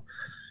people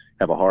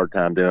have a hard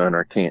time doing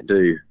or can't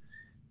do.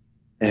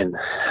 And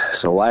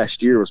so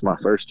last year was my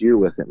first year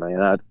with it,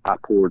 man. I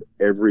poured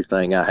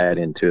everything I had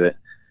into it.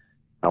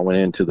 I went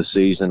into the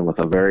season with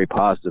a very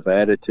positive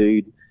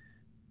attitude.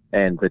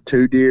 And the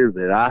 2 deer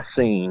that I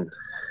seen,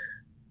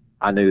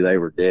 I knew they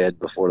were dead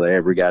before they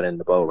ever got in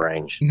the bow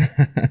range.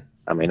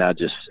 I mean, I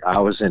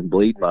was in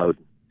bleed mode.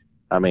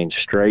 I mean,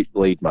 straight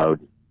bleed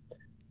mode.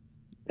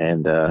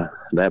 And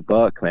that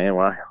buck, man,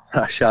 when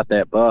I shot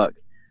that buck,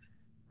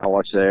 I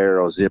watched the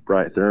arrow zip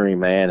right through him,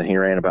 man, and he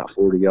ran about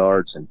 40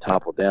 yards and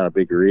toppled down a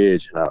big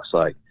ridge. And I was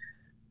like,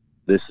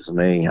 this is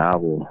me.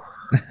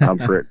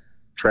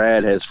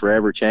 Trad has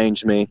forever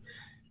changed me.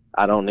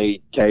 I don't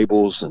need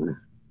cables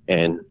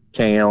and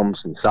cams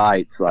and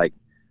sights. Like,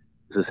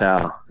 this is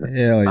how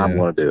I'm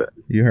going to do it.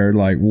 You heard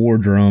like war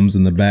drums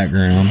in the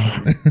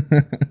background.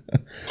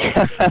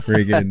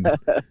 Freaking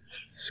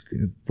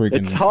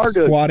it's hard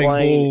to squatting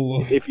explain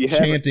bull if you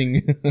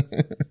chanting.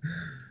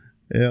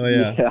 Hell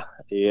yeah.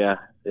 Yeah,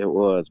 it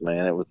was,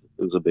 man. It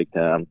was a big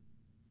time.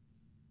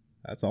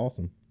 That's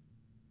awesome.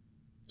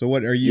 So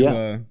what are you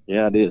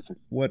yeah, it is.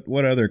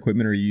 What other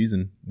equipment are you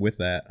using with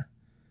that?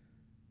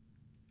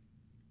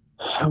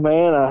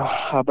 Man,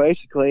 I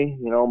basically,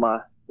 you know, my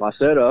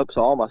setups,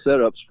 all my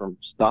setups from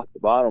top to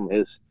bottom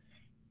is,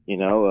 you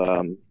know,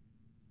 I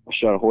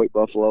shot a Hoyt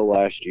Buffalo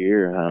last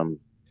year.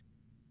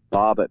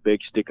 Bob at Big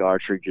Stick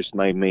Archery just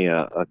made me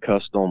a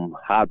custom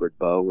hybrid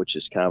bow, which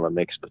is kind of a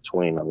mix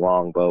between a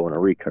long bow and a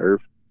recurve.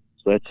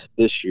 So that's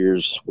this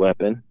year's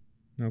weapon.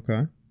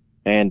 Okay.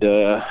 And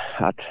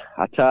I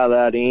tie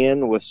that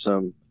in with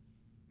some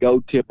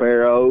gold tip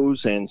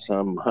arrows and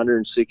some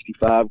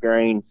 165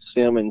 grain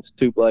Simmons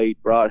 2-blade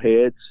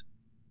broadheads.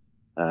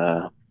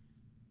 I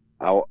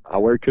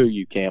wear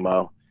Kuiu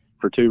camo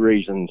for 2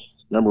 reasons.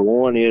 Number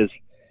one is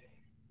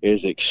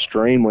is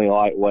extremely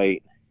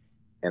lightweight,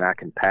 and I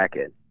can pack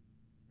it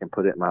and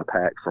put it in my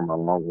pack for my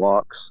long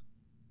walks.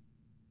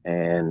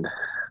 And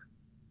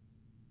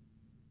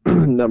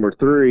number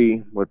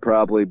 3 would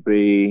probably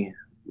be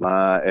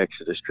my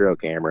Exodus trail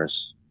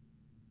cameras.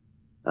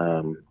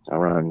 I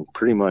run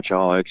pretty much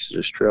all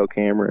Exodus trail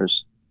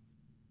cameras.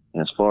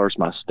 And as far as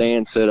my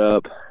stand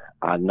setup,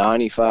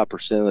 95%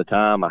 of the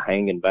time I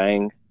hang and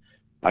bang.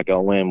 I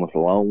go in with a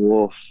lone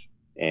wolf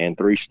and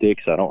 3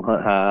 sticks. I don't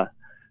hunt high.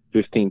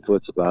 15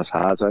 foot's about as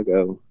high as I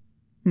go.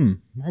 Okay.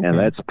 And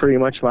that's pretty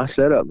much my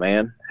setup,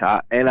 man.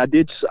 I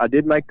did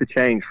make the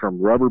change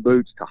from rubber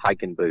boots to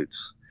hiking boots,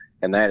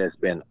 and that has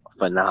been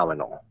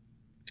phenomenal.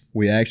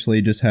 We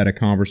actually just had a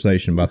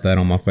conversation about that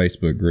on my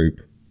Facebook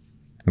group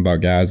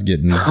about guys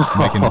making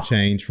the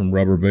change from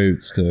rubber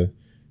boots to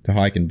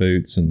hiking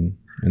boots and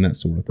that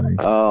sort of thing.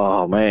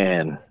 Oh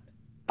man,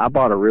 I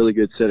bought a really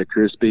good set of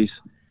Crispies,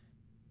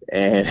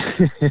 and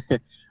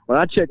when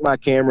I check my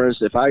cameras,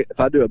 if I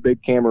do a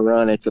big camera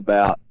run, it's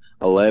about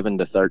 11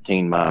 to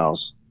 13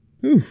 miles.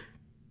 Oof.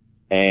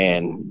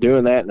 And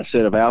doing that in a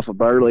set of Alpha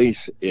Burleys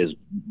is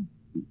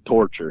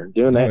torture.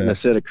 Doing that in a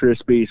set of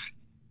Crispies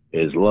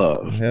is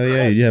love. Hell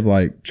yeah, you have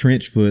like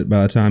trench foot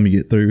by the time you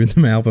get through with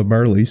them Alpha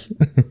Burleys.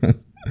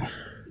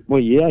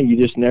 Well, yeah,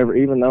 you just never,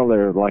 even though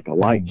they're like a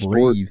light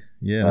sport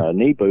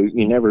knee boot,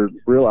 you never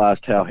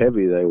realized how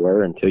heavy they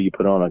were until you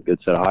put on a good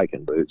set of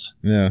hiking boots.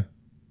 Yeah.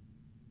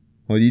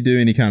 Well, do you do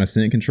any kind of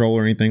scent control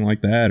or anything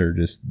like that, or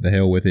just the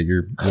hell with it?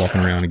 You're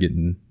walking around and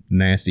getting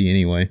nasty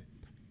anyway.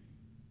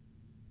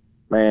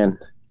 Man,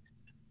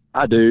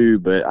 I do,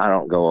 but I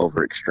don't go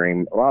over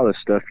extreme. A lot of the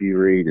stuff you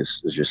read is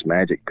just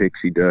magic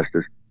pixie dust,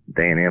 as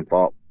Dan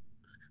Infalt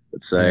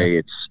would say.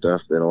 It's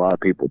stuff that a lot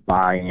of people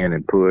buy in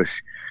and push.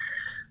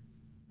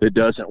 It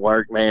doesn't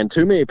work, man.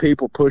 Too many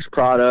people push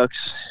products,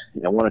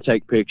 want to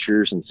take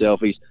pictures and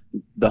selfies.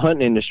 The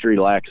hunting industry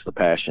lacks the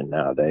passion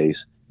nowadays,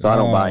 so I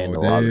don't buy into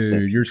a lot of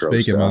it. You're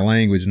speaking my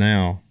language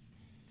now.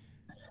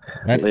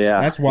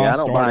 That's why I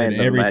started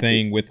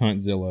everything with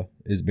Huntzilla,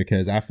 is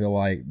because I feel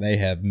like they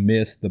have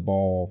missed the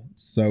ball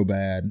so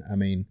bad. I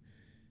mean,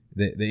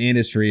 the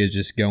industry is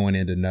just going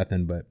into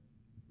nothing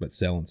but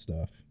selling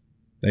stuff.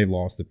 They've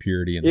lost the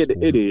purity in the sport.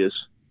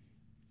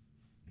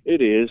 It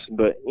is,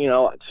 but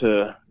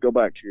to go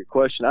back to your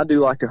question, I do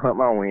like to hunt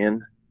my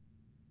wind.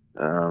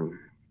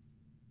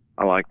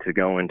 I like to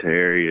go into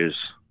areas,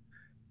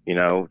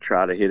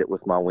 try to hit it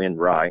with my wind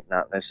right,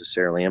 not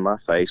necessarily in my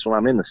face. When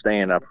I'm in the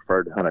stand, I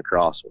prefer to hunt a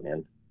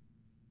crosswind.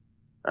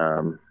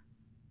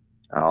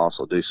 I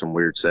also do some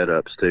weird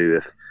setups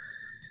too.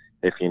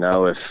 If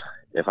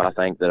I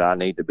think that I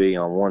need to be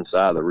on one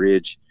side of the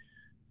ridge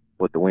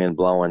with the wind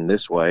blowing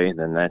this way,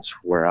 then that's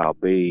where I'll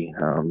be.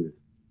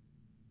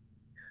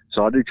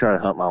 So I do try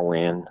to hunt my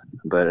wind,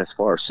 but as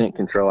far as scent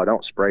control, I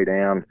don't spray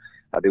down.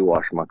 I do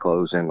wash my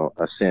clothes in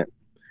a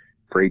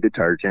scent-free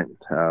detergent,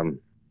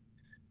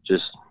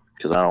 just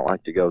because I don't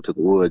like to go to the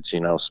woods,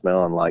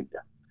 smelling like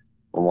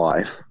my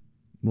wife.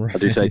 Right. I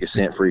do take a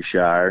scent-free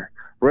shower.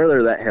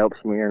 Whether that helps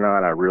me or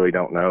not, I really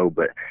don't know,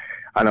 but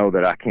I know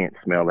that I can't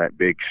smell that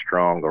big,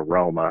 strong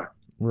aroma.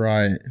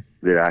 Right.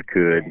 That I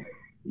could,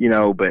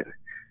 but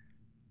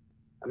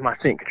my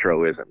scent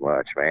control isn't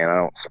much, man. I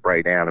don't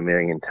spray down a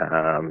million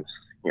times.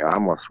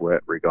 I'm going to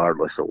sweat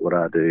regardless of what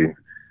I do.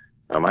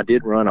 I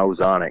did run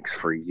ozonics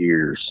for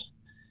years,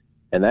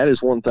 and that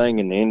is one thing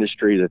in the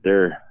industry that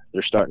they're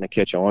starting to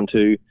catch on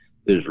to.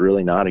 There's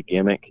really not a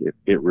gimmick.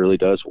 It really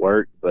does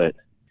work, but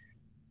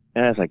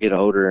as I get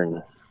older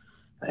and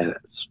I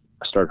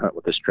start hunting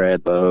with this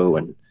trad bow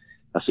and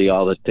I see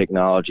all this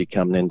technology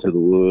coming into the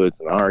woods,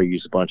 and I already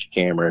use a bunch of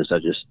cameras,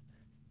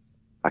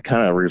 I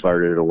kind of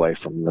reverted away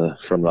from the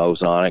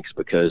ozonics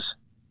because,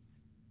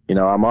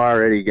 I'm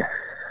already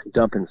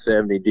dumping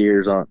 70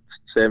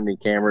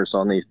 cameras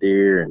on these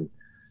deer, and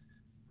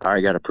I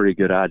already got a pretty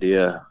good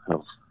idea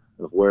of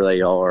where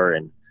they are.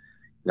 And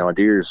a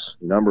deer's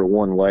number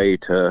one way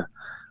to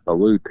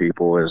elude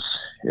people is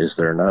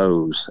their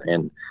nose,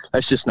 and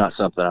that's just not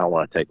something I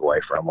want to take away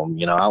from them.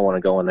 I want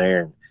to go in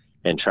there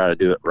and try to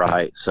do it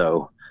right.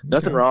 So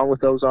nothing wrong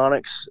with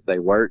ozonics. They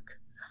work.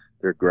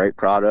 They're great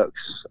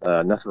products.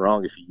 Nothing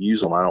wrong if you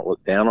use them. I don't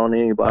look down on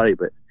anybody,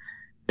 but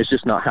it's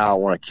just not how I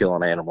want to kill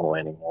an animal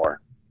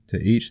anymore. To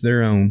each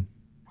their own.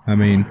 I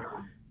mean,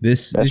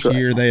 this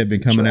year they have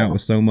been coming out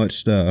with so much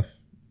stuff,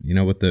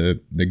 with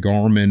the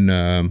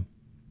Garmin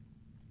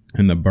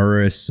and the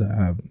Burris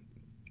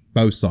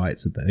bow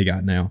sights that they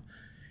got now.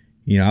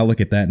 I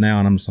look at that now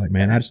and I'm just like,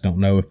 man, I just don't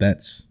know if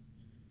that's,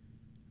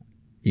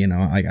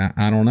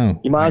 I don't know.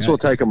 You might as well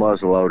take a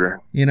muzzleloader.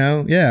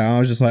 I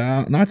was just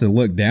like, not to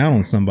look down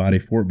on somebody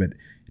for it, but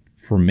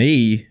for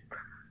me,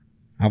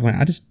 I was like,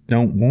 I just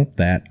don't want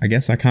that. I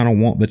guess I kind of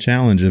want the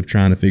challenge of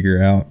trying to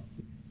figure out,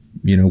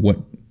 what.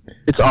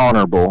 It's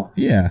honorable.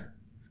 Yeah.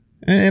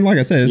 And like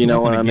I said, it's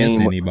nothing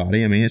against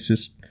anybody. I mean, it's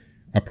just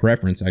a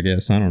preference, I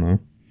guess. I don't know.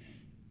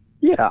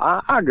 Yeah,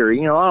 I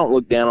agree. I don't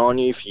look down on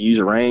you if you use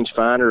a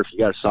rangefinder, if you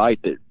got a sight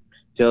that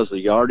tells the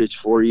yardage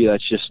for you.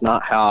 That's just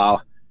not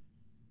how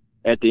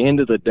at the end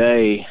of the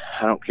day,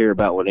 I don't care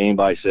about what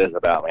anybody says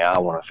about me. I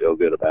want to feel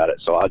good about it.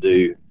 So I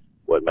do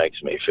what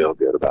makes me feel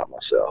good about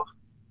myself.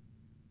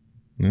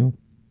 Well,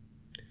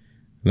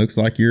 looks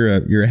like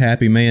you're a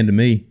happy man to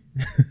me.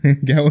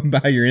 Going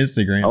by your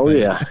Instagram. Oh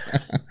page.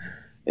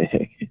 Yeah.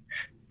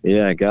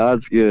 Yeah,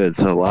 God's good.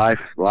 So life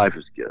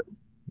is good.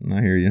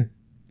 I hear you.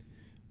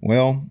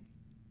 Well,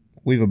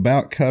 we've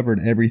about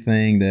covered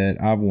everything that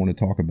I want to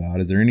talk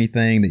about. Is there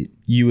anything that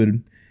you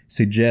would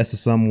suggest to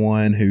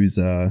someone who's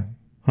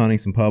hunting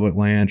some public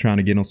land, trying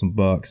to get on some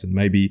bucks, and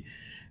maybe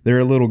they're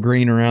a little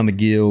green around the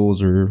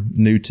gills or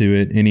new to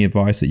it? Any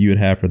advice that you would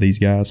have for these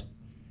guys?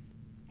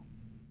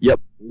 Yep.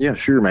 Yeah,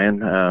 sure,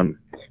 man.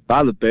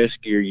 Buy the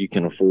best gear you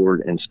can afford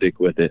and stick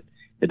with it.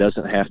 It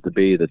doesn't have to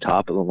be the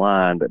top of the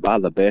line, but buy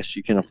the best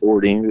you can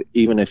afford,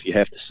 even if you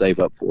have to save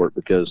up for it,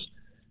 because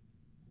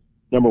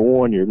number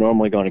one, you're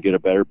normally going to get a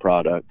better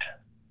product.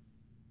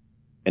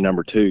 And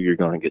number two, you're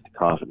going to get the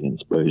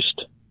confidence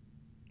boost.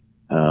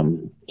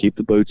 Keep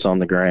the boots on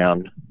the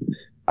ground.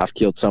 I've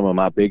killed some of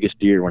my biggest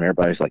deer when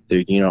everybody's like,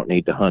 dude, you don't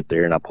need to hunt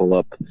there. And I pull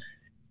up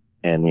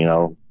and,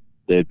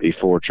 there'd be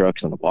 4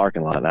 trucks in the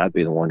parking lot and I'd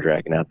be the one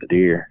dragging out the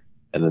deer.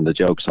 And then the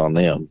joke's on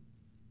them.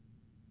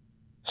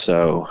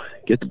 So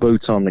get the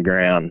boots on the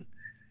ground.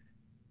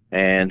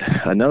 And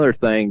another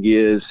thing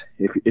is,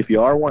 if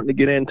you are wanting to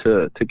get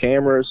into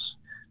cameras,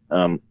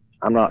 I'm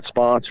not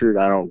sponsored.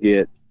 I don't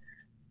get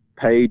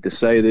paid to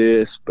say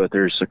this, but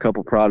there's a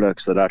couple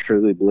products that I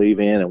truly believe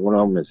in, and one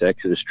of them is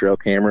Exodus Trail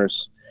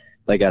Cameras.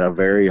 They got a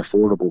very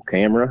affordable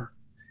camera.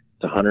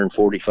 It's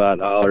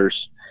 $145.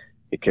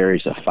 It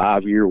carries a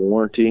 5-year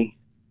warranty,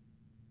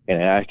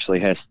 and it actually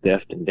has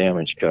theft and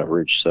damage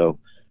coverage. So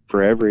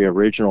for every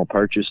original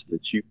purchase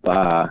that you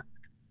buy,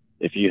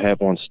 if you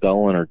have one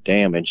stolen or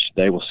damaged,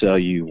 they will sell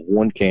you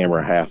one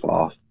camera half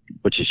off,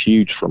 which is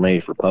huge for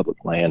me for public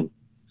land.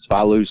 So if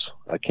I lose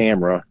a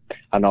camera,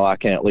 I know I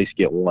can at least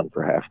get one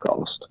for half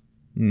cost.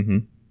 Mm-hmm.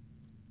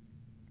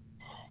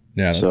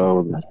 Yeah,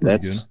 that's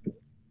pretty good.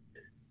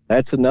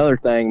 That's another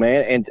thing,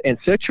 man. And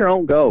set your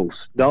own goals.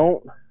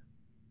 Don't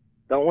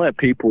let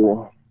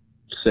people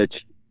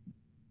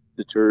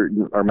deter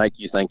or make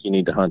you think you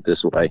need to hunt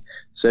this way.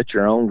 Set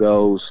your own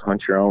goals,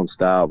 hunt your own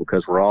style,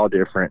 because we're all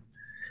different.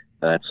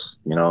 That's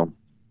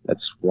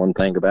one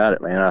thing about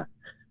it, man. I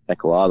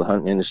think a lot of the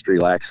hunting industry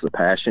lacks the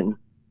passion.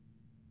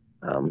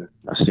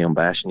 I see them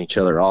bashing each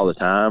other all the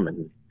time,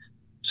 and it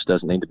just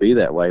doesn't need to be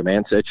that way,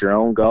 man. Set your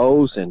own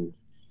goals and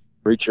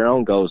reach your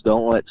own goals.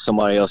 Don't let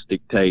somebody else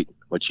dictate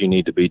what you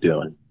need to be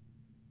doing.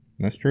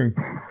 That's true.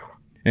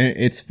 And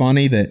it's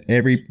funny that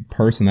every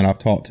person that I've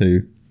talked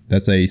to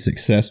that's a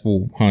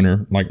successful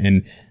hunter,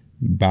 and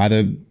by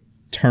the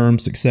term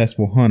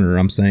successful hunter,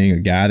 I'm saying a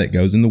guy that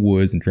goes in the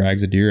woods and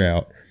drags a deer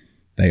out,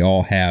 they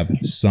all have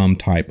some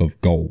type of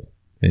goal.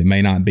 It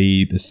may not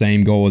be the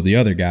same goal as the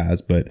other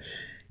guys, but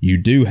you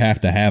do have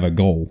to have a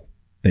goal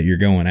that you're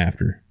going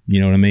after.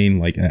 You know what I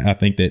mean? I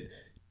think that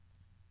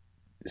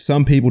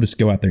some people just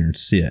go out there and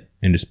sit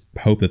and just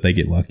hope that they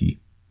get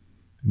lucky.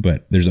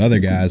 But there's other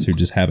guys who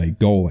just have a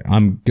goal. Like,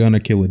 I'm going to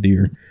kill a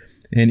deer.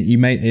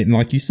 And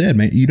like you said,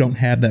 man, you don't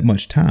have that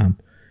much time,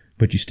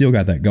 but you still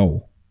got that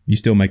goal. You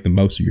still make the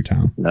most of your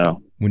time.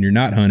 No. When you're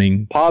not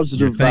hunting, positive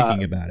you're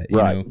thinking about it.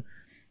 Right.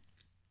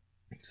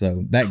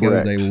 So that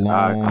Correct. Goes a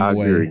long I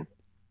way. agree.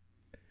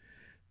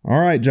 All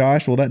right,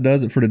 Josh. Well, that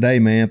does it for today,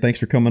 man. Thanks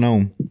for coming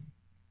on.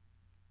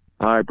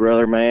 All right,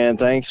 brother, man.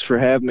 Thanks for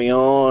having me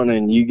on,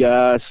 and you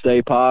guys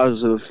stay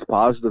positive.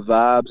 Positive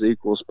vibes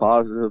equals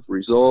positive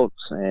results.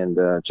 And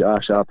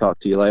Josh, I'll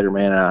talk to you later,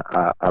 man.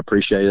 I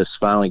appreciate us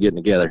finally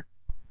getting together.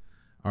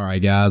 All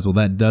right, guys. Well,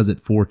 that does it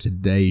for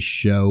today's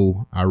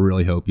show. I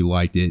really hope you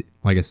liked it.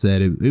 Like I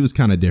said, it was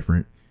kind of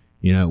different.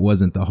 It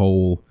wasn't the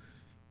whole,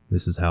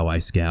 this is how I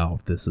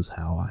scout, this is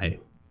how I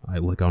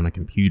look on a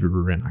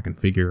computer and I can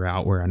figure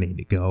out where I need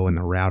to go and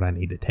the route I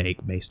need to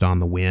take based on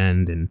the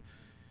wind, and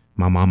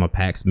my mama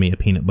packs me a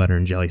peanut butter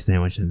and jelly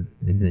sandwich and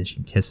then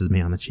she kisses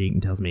me on the cheek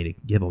and tells me to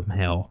give them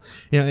hell.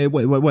 It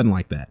wasn't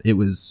like that. It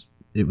was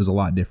a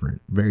lot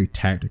different. Very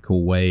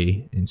tactical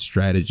way and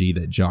strategy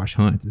that Josh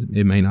hunts.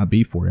 It may not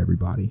be for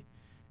everybody,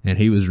 and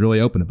he was really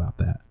open about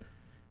that.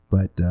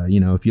 But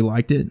if you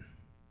liked it,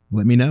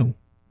 let me know.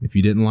 If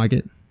you didn't like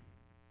it,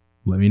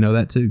 let me know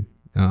that too.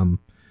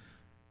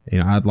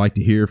 I'd like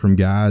to hear from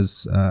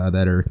guys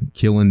that are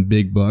killing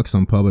big bucks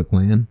on public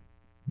land.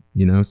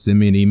 Send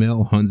me an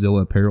email,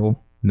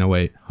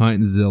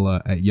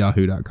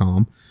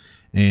 huntzilla@yahoo.com.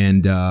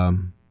 And,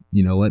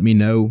 let me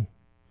know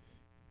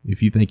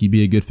if you think you'd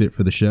be a good fit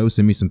for the show.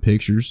 Send me some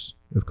pictures,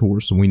 of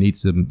course, and we need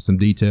some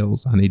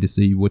details. I need to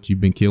see what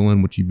you've been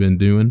killing, what you've been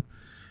doing.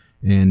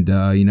 And,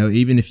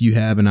 even if you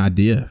have an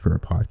idea for a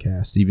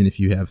podcast, even if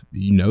you have,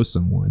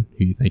 someone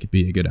who you think would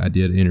be a good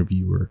idea to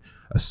interview, or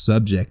a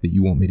subject that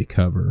you want me to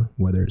cover,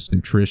 whether it's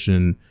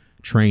nutrition,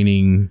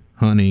 training,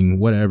 hunting,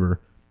 whatever,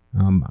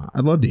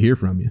 I'd love to hear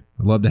from you.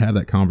 I'd love to have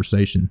that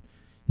conversation.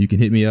 You can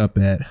hit me up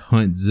at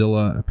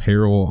Huntzilla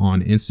Apparel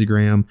on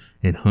Instagram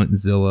and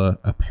Huntzilla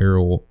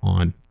Apparel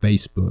on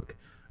Facebook.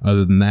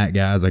 Other than that,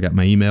 guys, I got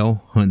my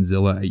email,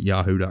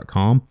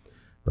 huntzilla@yahoo.com.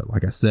 But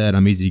like I said,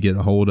 I'm easy to get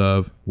a hold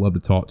of. Love to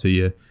talk to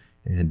you.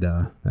 And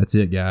that's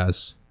it,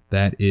 guys.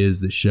 That is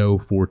the show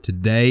for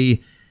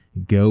today.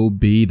 Go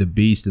be the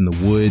beast in the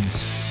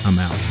woods. I'm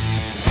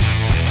out.